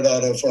started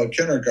out of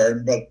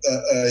kindergarten, but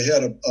I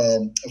had a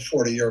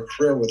 40-year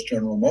career with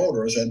General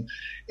Motors.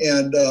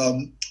 And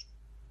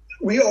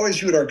we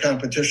always viewed our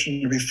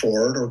competition to be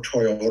Ford or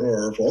Toyota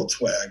or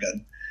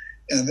Volkswagen.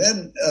 And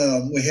then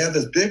we had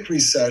this big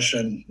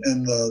recession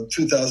in the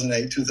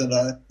 2008,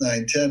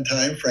 2009, 10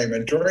 timeframe.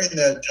 And during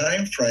that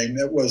timeframe,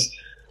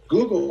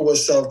 Google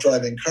was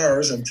self-driving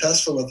cars and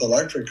Tesla with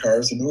electric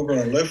cars and Uber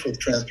and Lyft with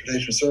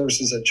transportation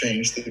services that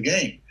changed the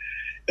game.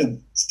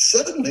 And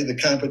suddenly the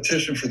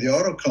competition for the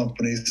auto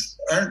companies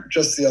aren't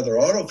just the other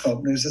auto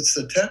companies, it's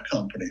the tech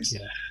companies.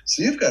 Yeah.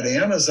 So you've got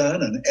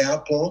Amazon and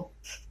Apple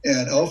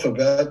and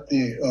Alphabet,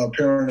 the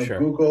parent of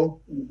Google,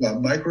 you've got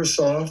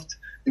Microsoft,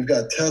 you've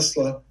got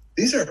Tesla.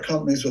 These are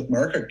companies with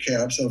market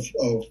caps of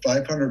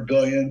 $500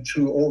 billion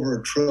to over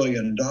 $1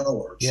 trillion.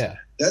 Yeah.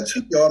 That's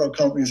who the auto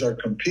companies are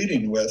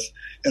competing with.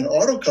 And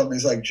auto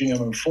companies like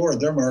GM and Ford,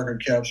 their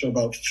market caps are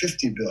about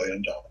 $50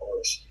 billion.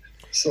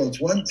 So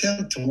it's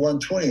 1/10 to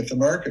 1/20th the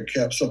market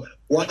cap. So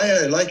why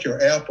I like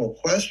your Apple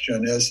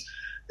question is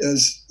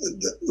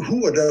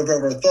who would have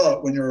ever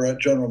thought when you were at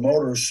General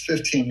Motors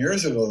 15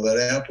 years ago that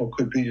Apple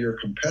could be your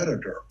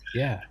competitor?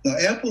 Yeah. Now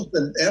Apple's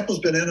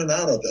been in and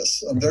out of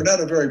this. They're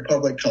not a very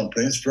public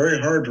company. It's very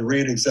hard to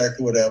read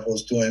exactly what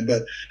Apple's doing.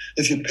 But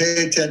if you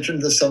pay attention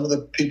to some of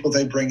the people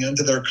they bring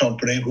into their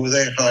company, who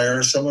they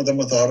hire, some of them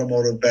with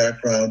automotive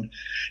background,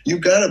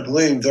 you've got to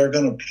believe they're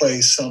going to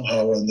play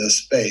somehow in this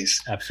space.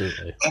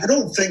 Absolutely. I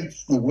don't think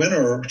the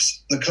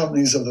winners, the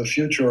companies of the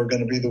future, are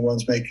going to be the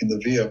ones making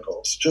the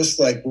vehicles. Just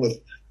like with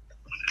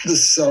the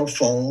cell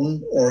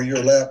phone or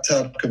your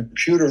laptop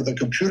computer, the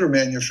computer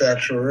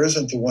manufacturer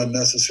isn't the one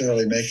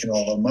necessarily making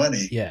all the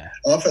money. Yeah.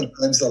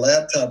 Oftentimes the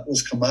laptop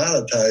was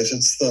commoditized.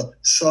 It's the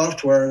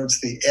software,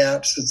 it's the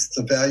apps, it's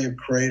the value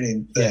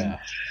creating thing.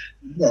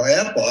 Yeah.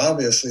 Apple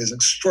obviously is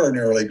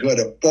extraordinarily good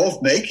at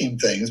both making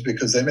things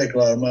because they make a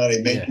lot of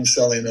money making,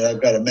 selling, and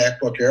I've got a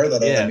MacBook Air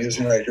that I'm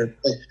using right here.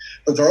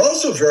 But they're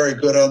also very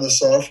good on the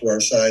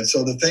software side.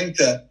 So to think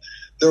that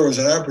there was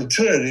an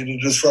opportunity to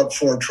disrupt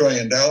 $4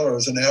 trillion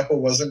and Apple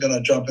wasn't going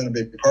to jump in and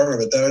be part of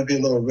it, that would be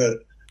a little bit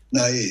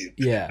naive.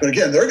 Yeah. But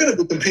again, they're going to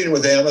be competing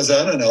with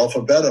Amazon and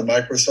Alphabet and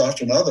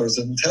Microsoft and others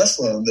and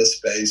Tesla in this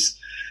space.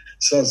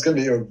 So it's going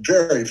to be a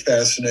very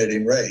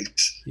fascinating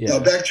race. Yeah. Now,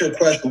 back to your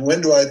question,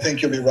 when do I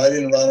think you'll be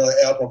riding around an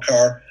Apple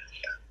car?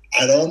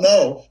 I don't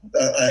know.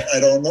 I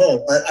don't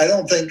know. I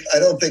don't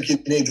think you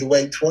need to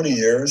wait 20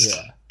 years,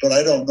 but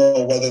I don't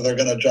know whether they're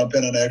going to jump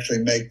in and actually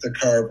make the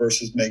car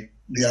versus make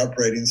the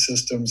operating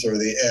systems or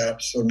the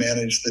apps or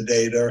manage the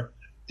data,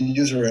 the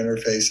user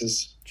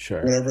interfaces.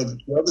 Sure. Whatever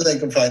they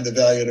can find the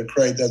value to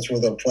create, that's where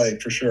they'll play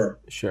for sure.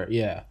 Sure,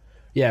 yeah.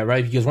 Yeah,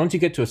 right, because once you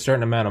get to a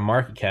certain amount of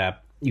market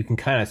cap, you can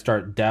kind of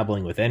start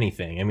dabbling with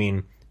anything. I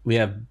mean, we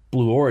have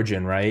Blue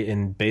Origin, right?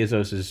 And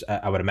Bezos is,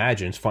 I would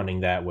imagine, is funding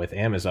that with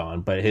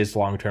Amazon. But his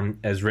long-term,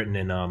 as written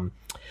in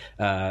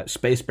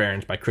Space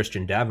Barons by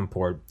Christian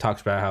Davenport,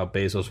 talks about how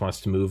Bezos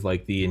wants to move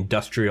like the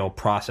industrial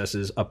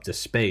processes up to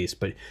space.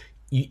 But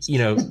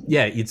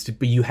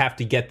but you have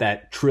to get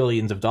that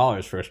trillions of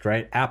dollars first,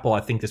 right? Apple, I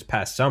think this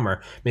past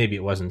summer, maybe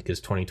it wasn't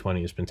because 2020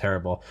 has been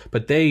terrible,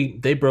 but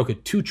they broke a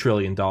 $2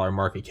 trillion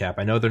market cap.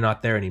 I know they're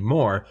not there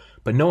anymore,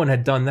 but no one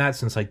had done that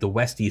since like the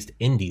West East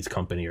Indies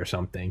Company or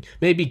something.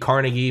 Maybe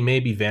Carnegie,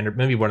 maybe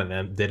one of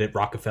them did it,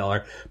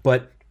 Rockefeller.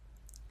 But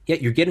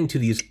yet you're getting to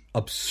these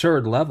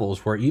absurd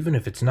levels where even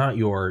if it's not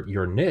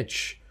your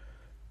niche,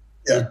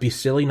 it'd be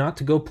silly not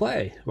to go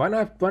play. Why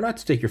not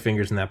stick your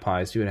fingers in that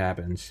pie, see what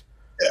happens?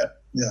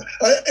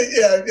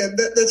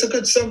 That's a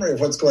good summary of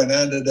what's going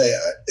on today.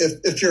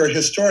 If you're a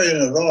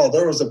historian at all,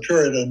 there was a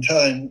period in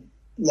time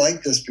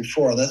like this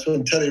before, and that's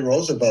when Teddy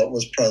Roosevelt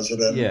was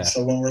president. Yeah.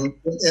 So when we're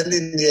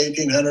ending the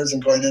 1800s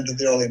and going into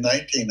the early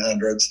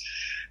 1900s,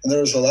 and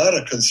there was a lot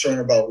of concern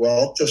about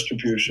wealth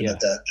distribution at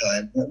that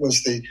time. It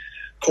was the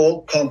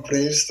coal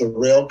companies, the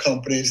rail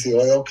companies, the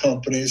oil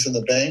companies, and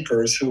the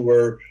bankers who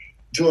were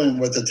doing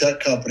what the tech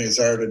companies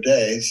are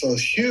today. So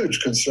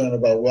huge concern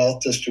about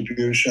wealth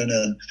distribution,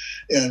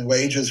 and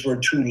wages were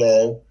too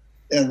low.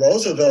 And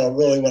Roosevelt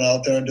really went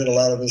out there and did a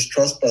lot of his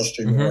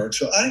trust-busting work.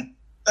 So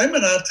I'm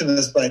an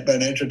optimist by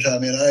nature,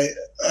 Tommy, and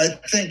I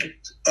think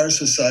our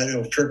society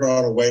will figure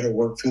out a way to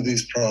work through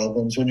these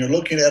problems. When you're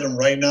looking at them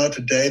right now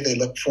today, they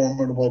look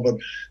formidable, but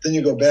then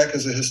you go back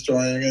as a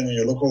historian and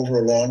you look over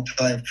a long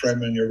time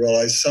frame and you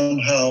realize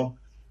somehow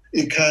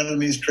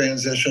economies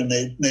transition,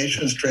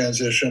 nations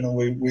transition, and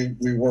we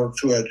work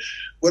through it.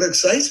 What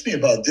excites me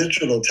about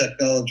digital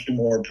technology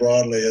more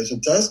broadly is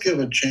it does give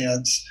a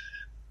chance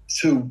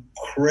to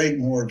create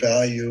more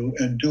value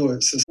and do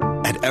it.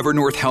 At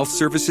Evernorth Health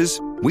Services,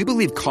 we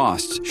believe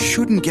costs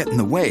shouldn't get in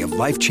the way of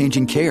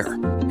life-changing care,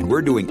 and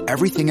we're doing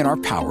everything in our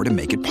power to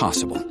make it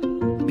possible.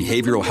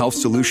 Behavioral health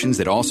solutions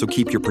that also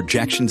keep your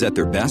projections at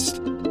their best?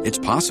 It's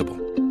possible.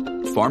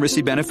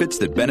 Pharmacy benefits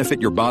that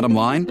benefit your bottom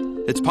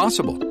line? It's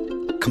possible.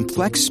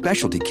 Complex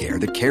specialty care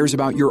that cares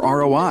about your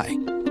ROI?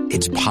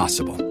 It's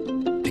possible.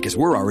 Because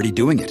we're already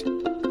doing it.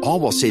 All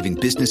while saving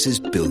businesses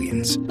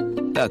billions.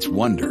 That's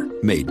Wonder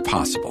made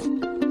possible.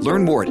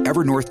 Learn more at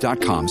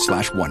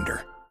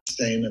evernorth.com/wonder.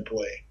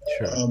 Sustainably.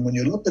 Sure. When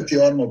you look at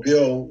the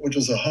automobile, which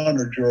is a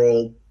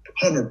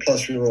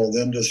 100-plus-year-old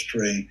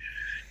industry,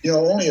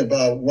 only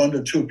about 1%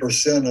 to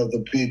 2% of the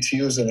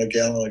BTUs in a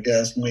gallon of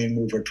gasoline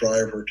move a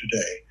driver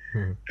today.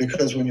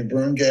 Because when you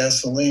burn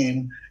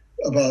gasoline,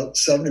 about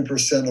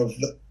 70% of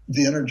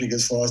the energy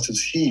gets lost as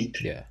heat.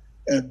 Yeah.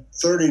 And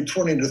 20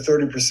 to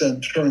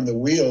 30% turn the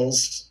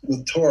wheels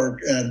with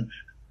torque. And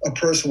a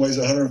person weighs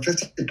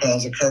 150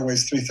 pounds, a car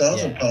weighs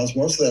 3,000 pounds.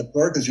 Most of that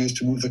torque is used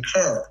to move the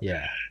car.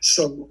 Yeah.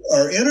 So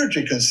our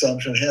energy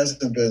consumption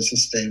hasn't been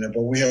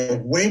sustainable. We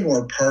have way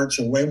more parts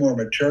and way more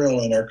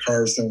material in our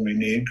cars than we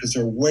need because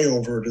they're way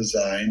over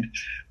designed.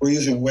 We're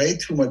using way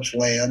too much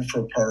land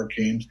for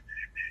parking.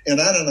 And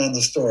on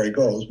the story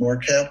goes, more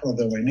capital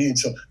than we need.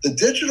 So the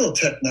digital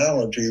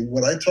technology,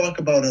 what I talk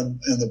about in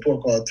the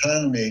book,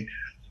 Autonomy,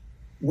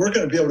 we're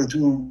going to be able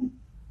to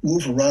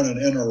move around and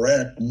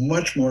interact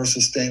much more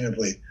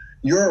sustainably.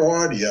 Your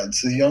audience,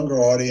 the younger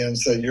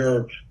audience that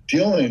you're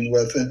dealing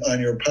with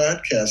on your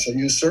podcast, that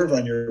you serve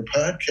on your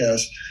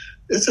podcast,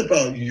 it's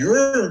about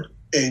your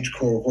age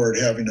cohort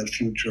having a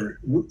future.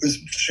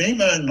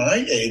 Shame on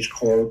my age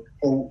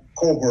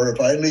cohort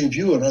if I leave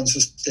you an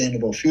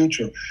unsustainable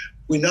future.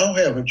 We now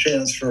have a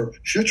chance for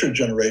future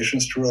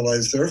generations to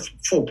realize their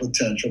full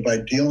potential by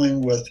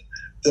dealing with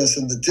this.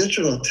 And the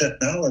digital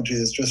technology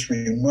is just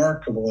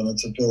remarkable in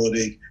its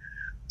ability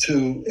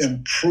to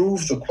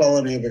improve the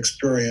quality of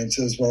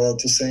experiences while at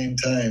the same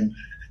time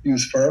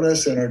use far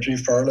less energy,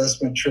 far less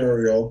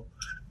material,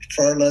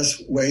 far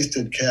less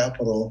wasted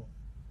capital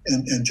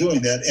in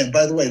doing that. And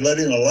by the way,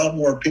 letting a lot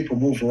more people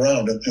move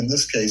around. In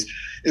this case,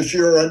 if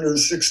you're under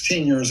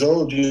 16 years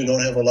old, you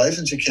don't have a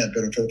license, you can't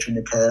benefit from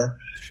a car.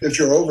 If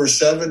you're over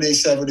 70,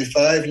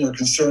 75, and you're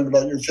concerned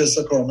about your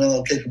physical or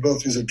mental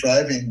capabilities of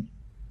driving,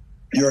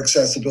 your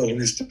accessibility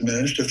is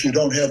diminished. If you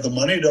don't have the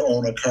money to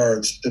own a car,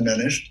 it's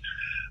diminished.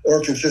 Or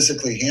if you're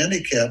physically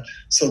handicapped.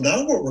 So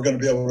now what we're going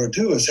to be able to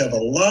do is have a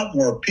lot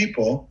more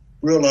people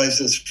realize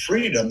this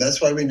freedom.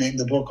 That's why we named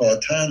the book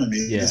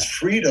Autonomy. This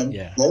freedom,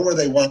 go where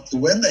they want to,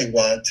 when they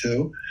want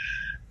to,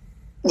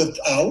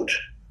 without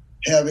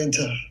having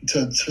to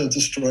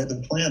destroy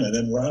the planet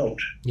en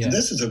route. Yeah. And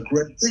this is a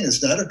great thing.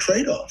 It's not a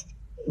trade-off.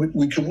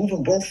 We can move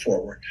them both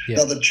forward. Yeah.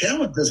 Now, the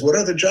challenge is, what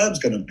are the jobs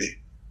going to be?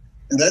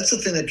 And that's the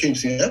thing that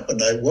keeps me up at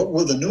night. What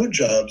will the new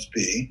jobs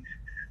be?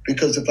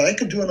 Because if I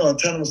could do an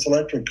autonomous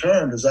electric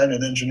car and design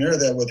and engineer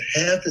that with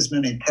half as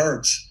many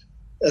parts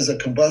as a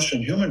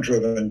combustion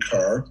human-driven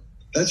car,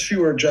 that's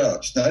fewer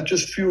jobs, not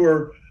just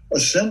fewer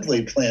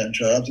assembly plant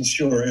jobs. It's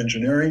fewer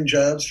engineering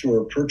jobs,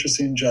 fewer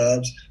purchasing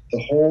jobs,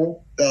 the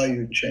whole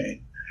value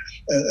chain.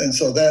 And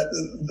so that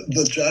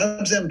the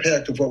jobs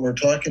impact of what we're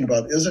talking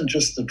about isn't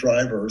just the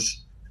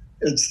drivers.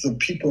 It's the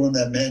people in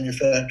that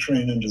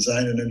manufacturing and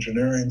design and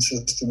engineering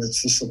system.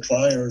 It's the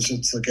suppliers.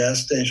 It's the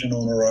gas station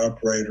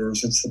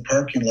owner-operators. It's the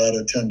parking lot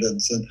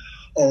attendants and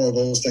all of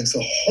those things.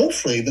 So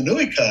hopefully the new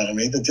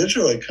economy, the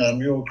digital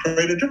economy, will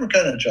create a different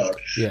kind of job.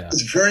 Yeah.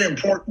 It's very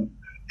important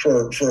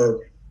for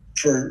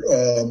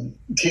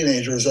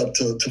teenagers up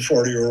to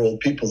 40-year-old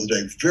people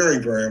today. Very,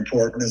 very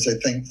important as they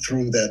think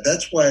through that.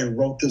 That's why I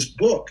wrote this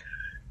book.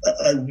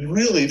 I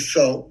really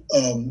felt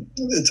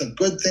it's a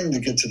good thing to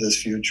get to this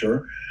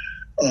future.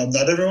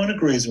 Not everyone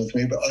agrees with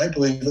me, but I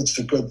believe it's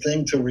a good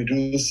thing to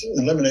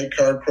eliminate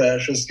car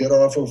crashes, get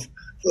off of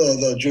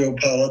the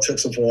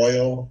geopolitics of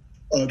oil,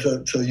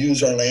 to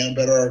use our land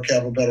better, our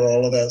capital better,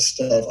 all of that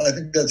stuff. I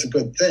think that's a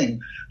good thing.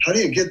 How do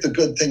you get the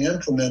good thing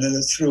implemented?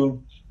 It's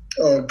through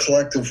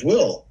collective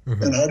will.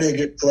 Mm-hmm. And how do you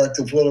get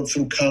collective will?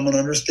 Through common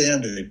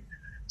understanding.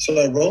 So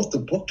I wrote the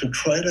book to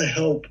try to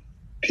help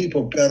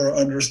people better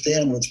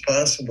understand what's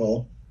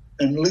possible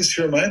and at least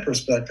hear my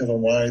perspective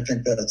on why I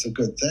think that it's a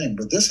good thing.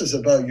 But this is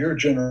about your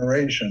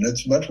generation.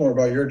 It's much more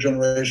about your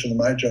generation than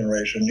my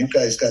generation. You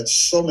guys got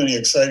so many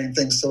exciting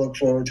things to look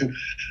forward to.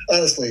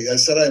 Honestly, I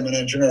said I'm an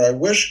engineer. I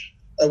wish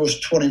I was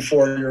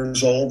 24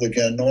 years old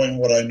again, knowing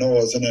what I know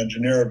as an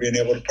engineer, being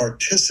able to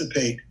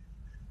participate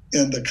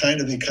in the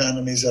kind of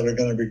economies that are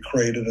going to be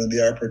created and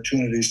the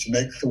opportunities to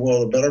make the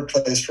world a better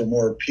place for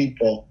more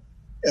people,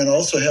 and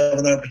also have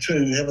an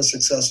opportunity to have a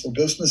successful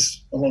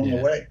business along the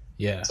way.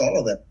 Yeah. It's all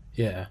of that.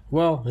 Yeah.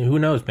 Well, who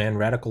knows, man?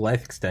 Radical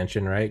life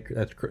extension, right?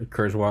 That's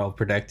Kurzweil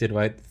predicted,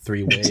 right?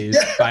 3 ways.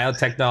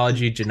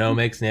 Biotechnology,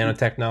 genomics,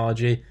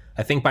 nanotechnology.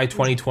 I think by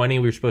 2020,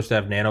 we were supposed to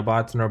have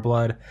nanobots in our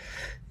blood.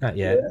 Not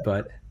yet,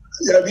 but...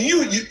 Yeah, I mean,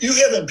 you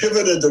haven't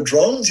pivoted to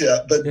drones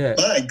yet, but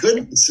my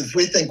goodness, if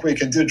we think we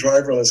can do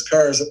driverless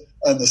cars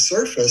on the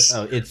surface,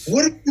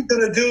 what are we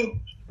going to do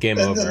in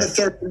the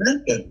third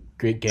dimension?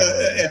 Great game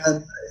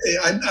over.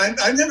 And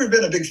I've never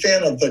been a big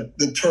fan of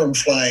the term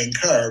flying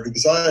car,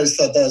 because I always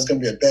thought that was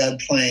going to be a bad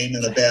plane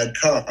and a bad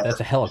car. That's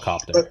a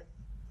helicopter.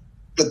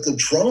 But the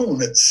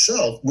drone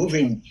itself,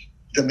 moving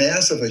the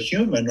mass of a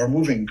human or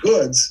moving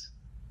goods,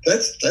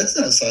 that's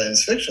not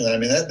science fiction. I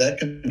mean, that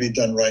can be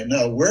done right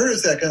now. Where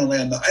is that going to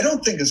land? I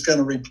don't think it's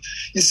going to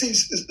you see,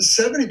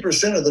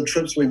 70% of the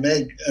trips we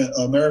make,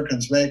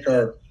 Americans make,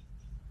 are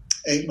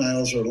 8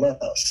 miles or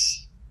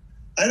less.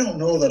 I don't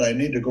know that I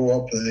need to go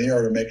up in the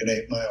air to make an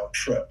 8-mile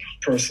trip,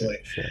 personally.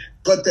 Sure.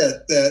 But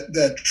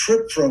that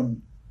trip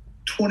from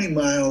 20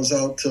 miles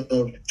out to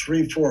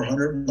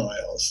 300-400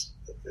 miles,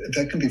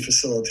 that can be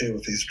facilitated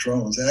with these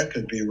drones. That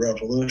could be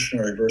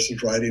revolutionary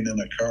versus riding in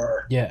a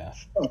car. Yeah.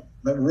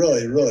 That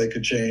really, really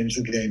could change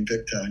the game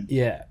big time.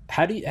 Yeah.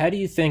 How do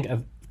you think,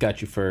 I've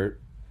got you for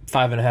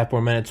 5.5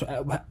 more minutes,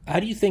 how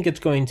do you think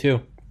it's going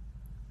to,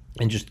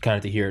 and just kind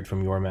of to hear it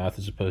from your mouth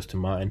as opposed to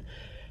mine,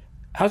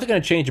 how's it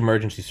going to change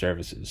emergency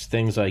services?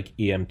 Things like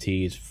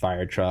EMTs,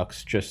 fire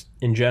trucks, just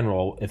in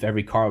general, if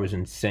every car was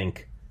in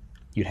sync,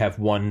 you'd have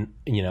one,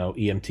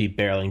 EMT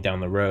barreling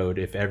down the road.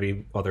 If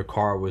every other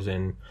car was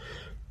in,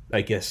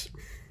 I guess,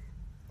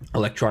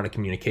 electronic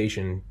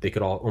communication, they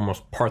could all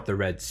almost part the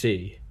Red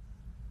Sea.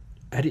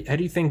 How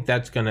do you think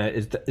that's going to,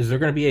 is there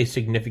going to be a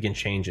significant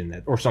change in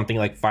that? Or something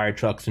like fire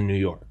trucks in New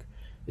York?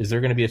 Is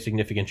there going to be a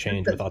significant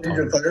change with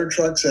autonomy? Fire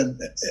trucks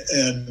and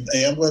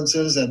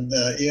ambulances and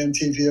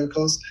EMT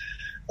vehicles.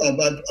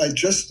 I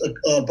just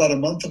about a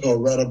month ago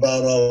read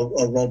about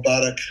a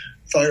robotic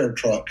fire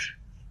truck,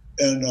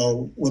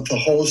 and with the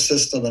hose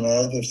system and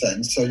other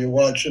things. So you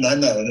watch, and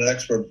I'm not an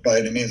expert by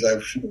any means. I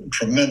have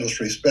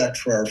tremendous respect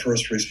for our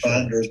first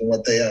responders and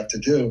what they have to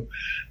do.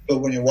 But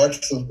when you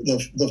watch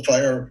the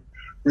fire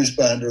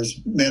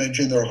responders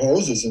managing their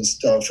hoses and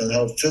stuff, and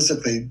how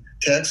physically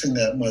taxing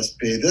that must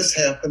be, this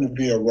happened to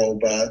be a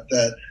robot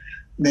that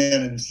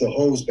managed the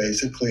hose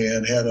basically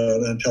and had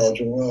an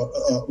intelligent,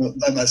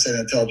 I'm not saying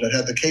intelligent,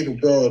 had the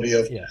capability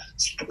of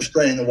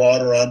spraying the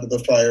water onto the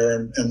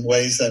fire in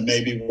ways that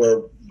maybe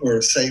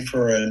were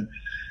safer and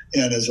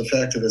as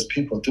effective as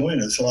people doing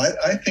it. So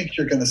I think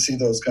you're going to see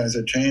those kinds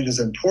of changes.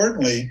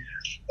 Importantly,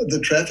 the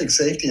traffic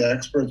safety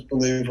experts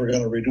believe we're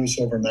going to reduce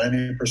over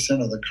 90%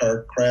 of the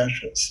car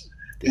crashes.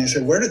 And you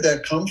say, where did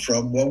that come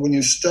from? Well, when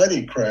you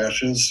study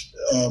crashes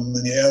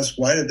and you ask,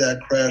 why did that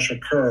crash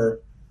occur?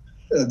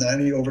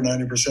 Over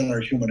 90%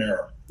 are human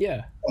error.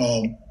 Yeah.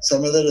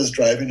 Some of it is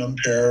driving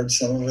impaired.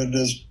 Some of it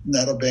is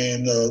not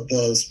obeying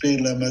the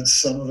speed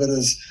limits. Some of it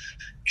is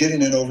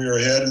getting in over your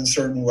head in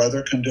certain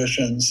weather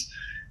conditions.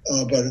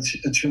 But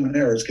it's human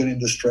error. It's getting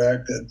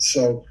distracted.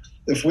 So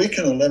if we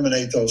can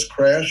eliminate those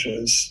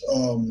crashes,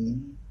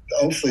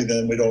 hopefully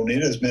then we don't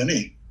need as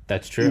many.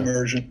 That's true.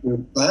 Emergency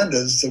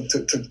responders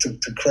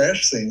to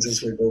crash scenes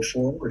as we go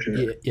forward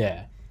here.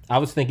 Yeah. I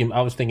was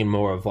thinking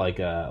more of like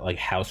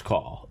house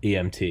call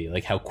EMT,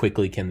 like how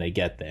quickly can they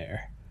get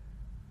there,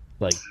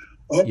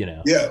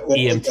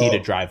 EMT to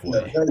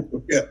driveway.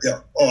 Yeah.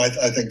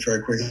 I think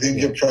very quickly. You can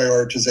give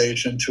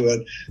prioritization to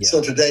it. Yeah.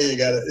 So today you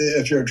got to,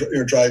 if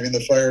you're driving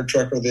the fire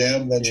truck or the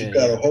ambulance, you've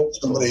got to hope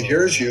somebody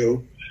hears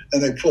you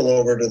and they pull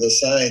over to the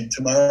side.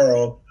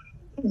 Tomorrow,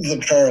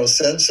 the car will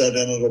sense it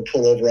and it'll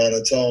pull over on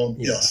its own.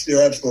 Yeah. Yes,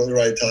 you're absolutely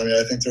right, Tommy.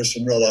 I think there's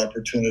some real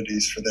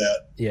opportunities for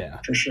that. Yeah,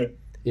 for sure.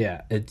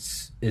 Yeah,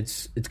 it's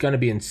going to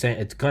be insane.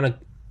 It's going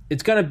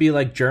to be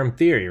like germ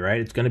theory,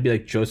 right? It's going to be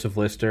like Joseph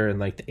Lister and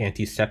like the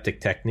antiseptic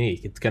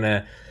technique. It's going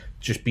to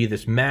just be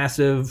this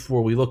massive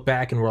where we look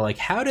back and we're like,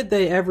 how did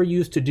they ever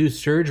used to do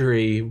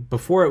surgery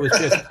before? It was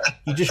just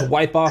you just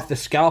wipe off the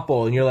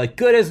scalpel and you're like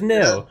good as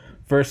new.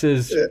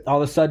 Versus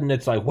all of a sudden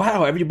it's like,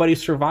 wow,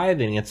 everybody's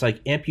surviving. It's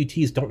like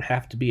amputees don't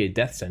have to be a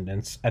death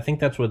sentence. I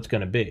think that's what it's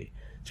going to be.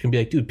 It's gonna be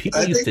like, dude,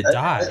 people used to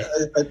die.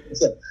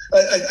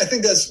 I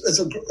think that's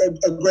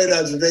a great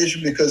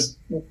observation because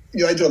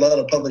I do a lot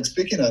of public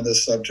speaking on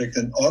this subject,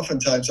 and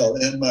oftentimes I'll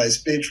end my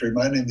speech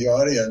reminding the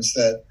audience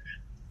that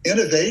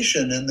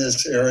innovation in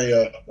this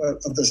area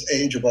of this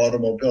age of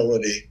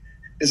automobility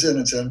is in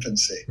its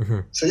infancy. Mm-hmm.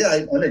 So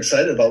I'm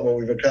excited about what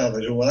we've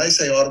accomplished. And when I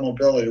say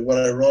automobility, what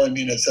I really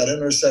mean is that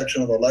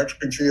intersection of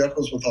electric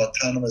vehicles with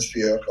autonomous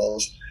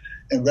vehicles.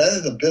 And rather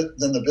than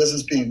the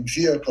business being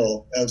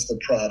vehicle as the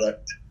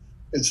product,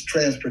 it's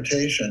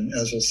transportation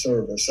as a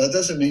service. That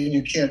doesn't mean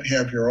you can't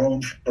have your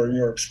own for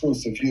your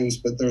exclusive use,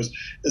 but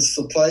it's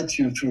supplied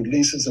to you through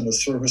leases and a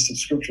service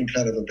subscription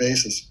kind of a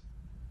basis.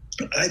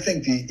 I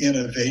think the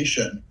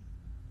innovation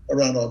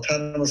around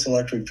autonomous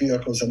electric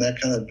vehicles and that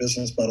kind of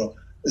business model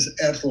is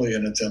absolutely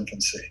in its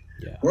infancy.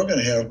 Yeah. We're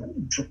going to have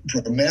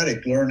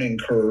dramatic learning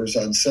curves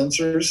on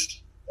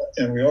sensors,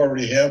 and we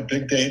already have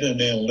big data and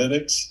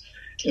analytics,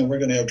 and we're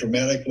going to have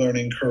dramatic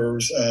learning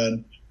curves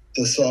on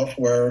the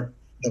software,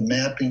 the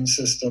mapping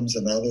systems,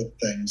 and other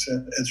things.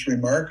 And it's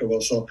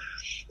remarkable. So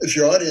if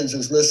your audience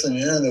is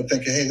listening in and they're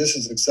thinking, hey, this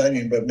is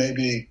exciting, but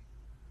maybe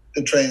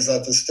the train's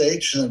at the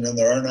station and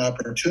there aren't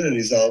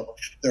opportunities out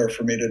there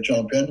for me to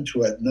jump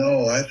into it.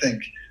 No, I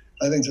think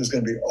there's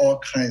going to be all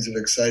kinds of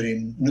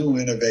exciting new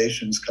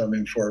innovations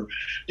coming forward.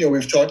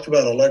 We've talked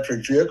about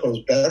electric vehicles,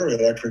 battery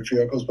electric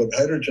vehicles, but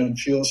hydrogen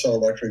fuel cell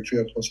electric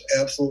vehicles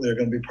absolutely are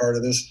going to be part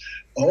of this.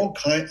 All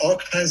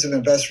kinds of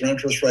investor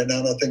interest right now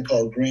in a thing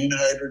called green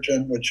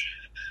hydrogen, which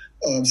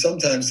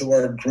sometimes the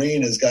word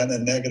green has gotten a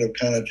negative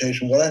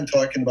connotation. What I'm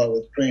talking about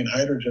with green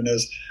hydrogen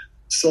is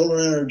solar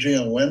energy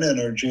and wind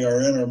energy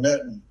are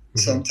intermittent. Mm-hmm.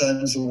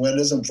 Sometimes the wind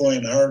isn't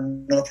blowing hard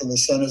enough and the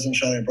sun isn't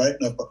shining bright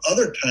enough, but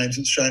other times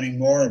it's shining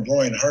more and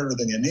blowing harder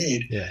than you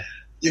need. Yeah.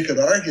 You could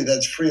argue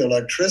that's free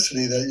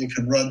electricity that you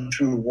can run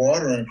through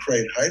water and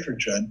create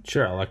hydrogen.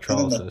 Sure,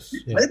 electrolysis.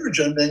 Yeah.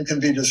 Hydrogen then can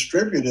be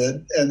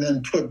distributed and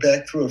then put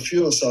back through a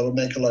fuel cell to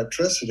make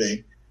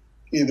electricity,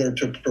 either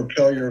to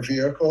propel your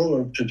vehicle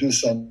or to do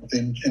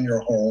something in your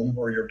home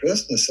or your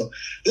business. So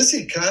this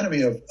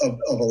economy of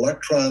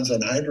electrons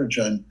and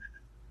hydrogen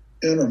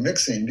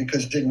intermixing,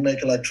 because you can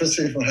make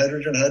electricity from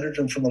hydrogen,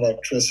 hydrogen from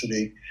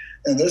electricity,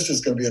 and there's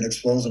just going to be an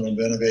explosion of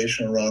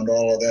innovation around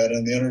all of that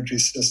and the energy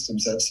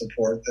systems that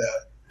support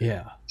that.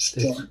 Yeah. So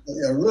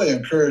I really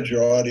encourage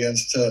your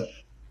audience to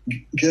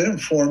get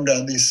informed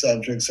on these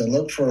subjects and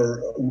look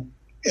for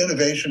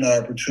innovation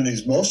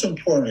opportunities. Most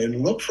importantly,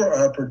 look for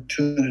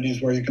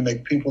opportunities where you can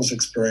make people's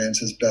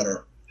experiences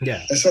better.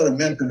 Yeah. I sort of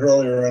mentioned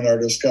earlier in our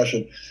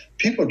discussion,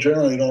 people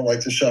generally don't like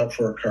to shop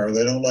for a car.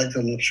 They don't like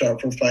to shop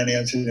for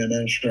financing and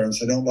insurance.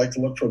 They don't like to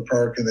look for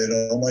parking. They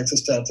don't like to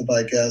stop to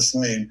buy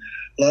gasoline.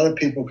 A lot of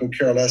people could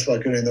care less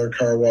about getting their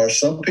car washed.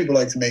 Some people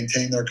like to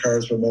maintain their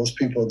cars, but most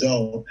people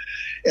don't.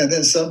 And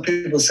then some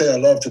people say, I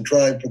love to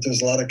drive, but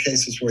there's a lot of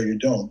cases where you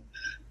don't.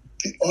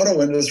 The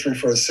auto industry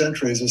for a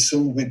century has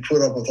assumed we'd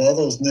put up with all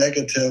those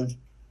negative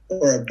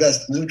or at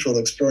best neutral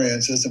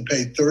experiences and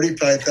pay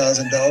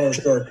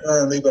 $35,000 for a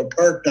car and leave it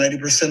parked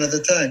 90% of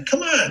the time.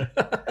 Come on.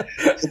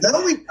 So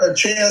now we have a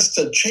chance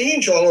to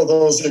change all of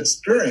those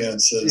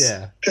experiences.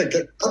 Yeah. Pick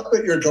it up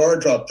at your door,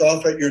 dropped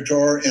off at your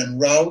door, en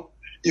route.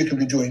 You can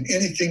be doing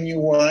anything you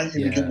want.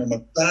 You can get a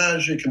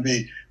massage. You can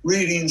be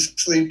reading,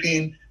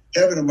 sleeping,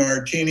 having a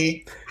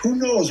martini. Who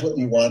knows what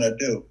you want to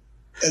do?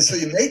 And so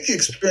you make the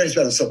experience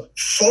better. So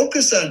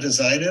focus on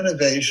design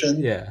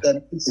innovation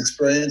that makes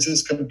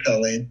experiences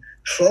compelling.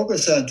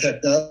 Focus on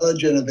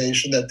technology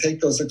innovation that take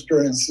those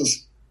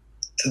experiences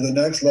to the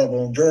next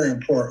level. And very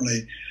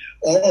importantly,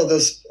 all of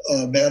this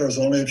matters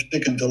only if you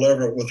can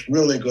deliver it with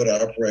really good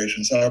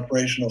operations.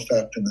 Operational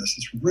effectiveness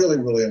is really,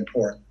 really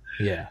important.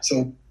 Yeah.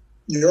 So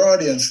your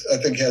audience, I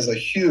think, has a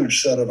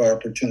huge set of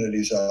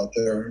opportunities out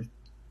there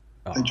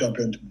to jump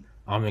into.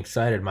 I'm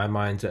excited. My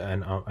mind's,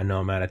 and I know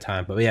I'm out of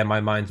time, but yeah, my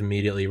mind's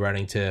immediately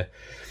running to,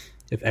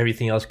 if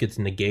everything else gets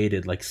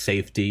negated, like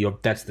safety.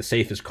 That's the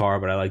safest car,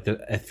 but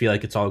I feel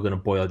like it's all going to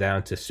boil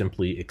down to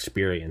simply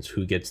experience.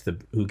 Who gets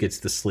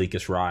the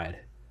sleekest ride?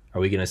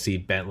 Are we going to see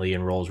Bentley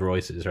and Rolls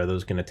Royces? Are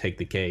those going to take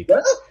the cake?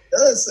 Well,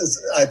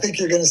 I think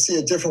you're going to see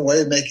a different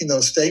way of making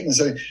those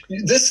statements. I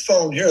mean, this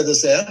phone here,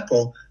 this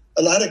Apple,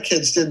 a lot of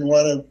kids didn't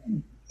want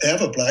to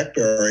have a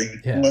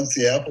BlackBerry once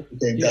the Apple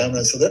became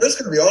dominant. So there's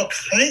going to be all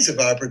kinds of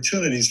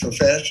opportunities for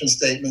fashion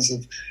statements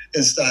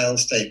and style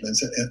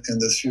statements in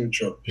this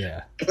future.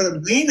 Yeah. But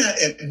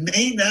it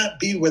may not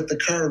be what the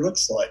car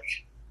looks like.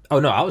 Oh,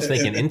 no, I was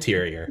thinking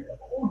interior. A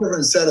whole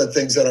different set of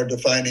things that are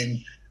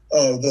defining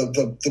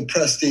the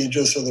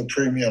prestigious or the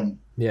premium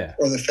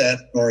or the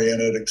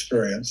fashion-oriented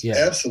experience. Yeah.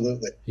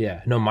 Absolutely.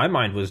 Yeah. No, my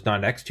mind was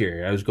not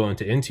exterior. I was going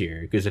to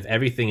interior, because if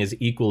everything is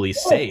equally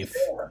safe,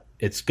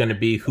 it's going to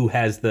be who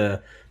has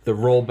the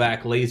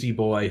rollback lazy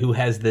boy, who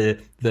has the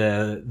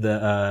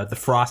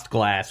frost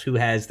glass, who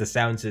has the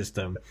sound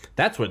system.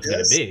 That's what it's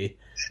going to be.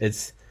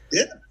 It's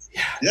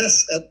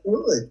yes,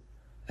 absolutely.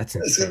 That's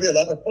insane. It's going to be a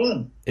lot of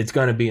fun. It's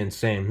going to be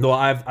insane. Well,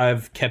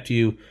 I've kept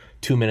you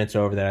 2 minutes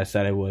over that I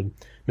said I would.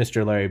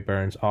 Mr. Larry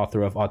Burns,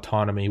 author of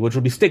Autonomy, which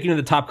will be sticking to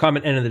the top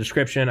comment and in the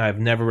description. I've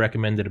never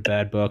recommended a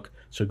bad book,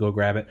 so go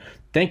grab it.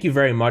 Thank you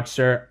very much,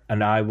 sir,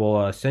 and I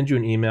will send you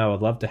an email.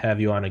 I'd love to have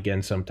you on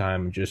again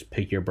sometime and just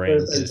pick your brain.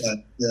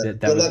 Yeah. That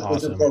Good was luck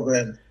awesome. with your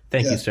program.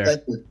 Thank you, sir.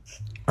 Thank you.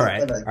 All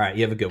right. Bye-bye. All right.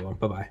 You have a good one.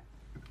 Bye-bye.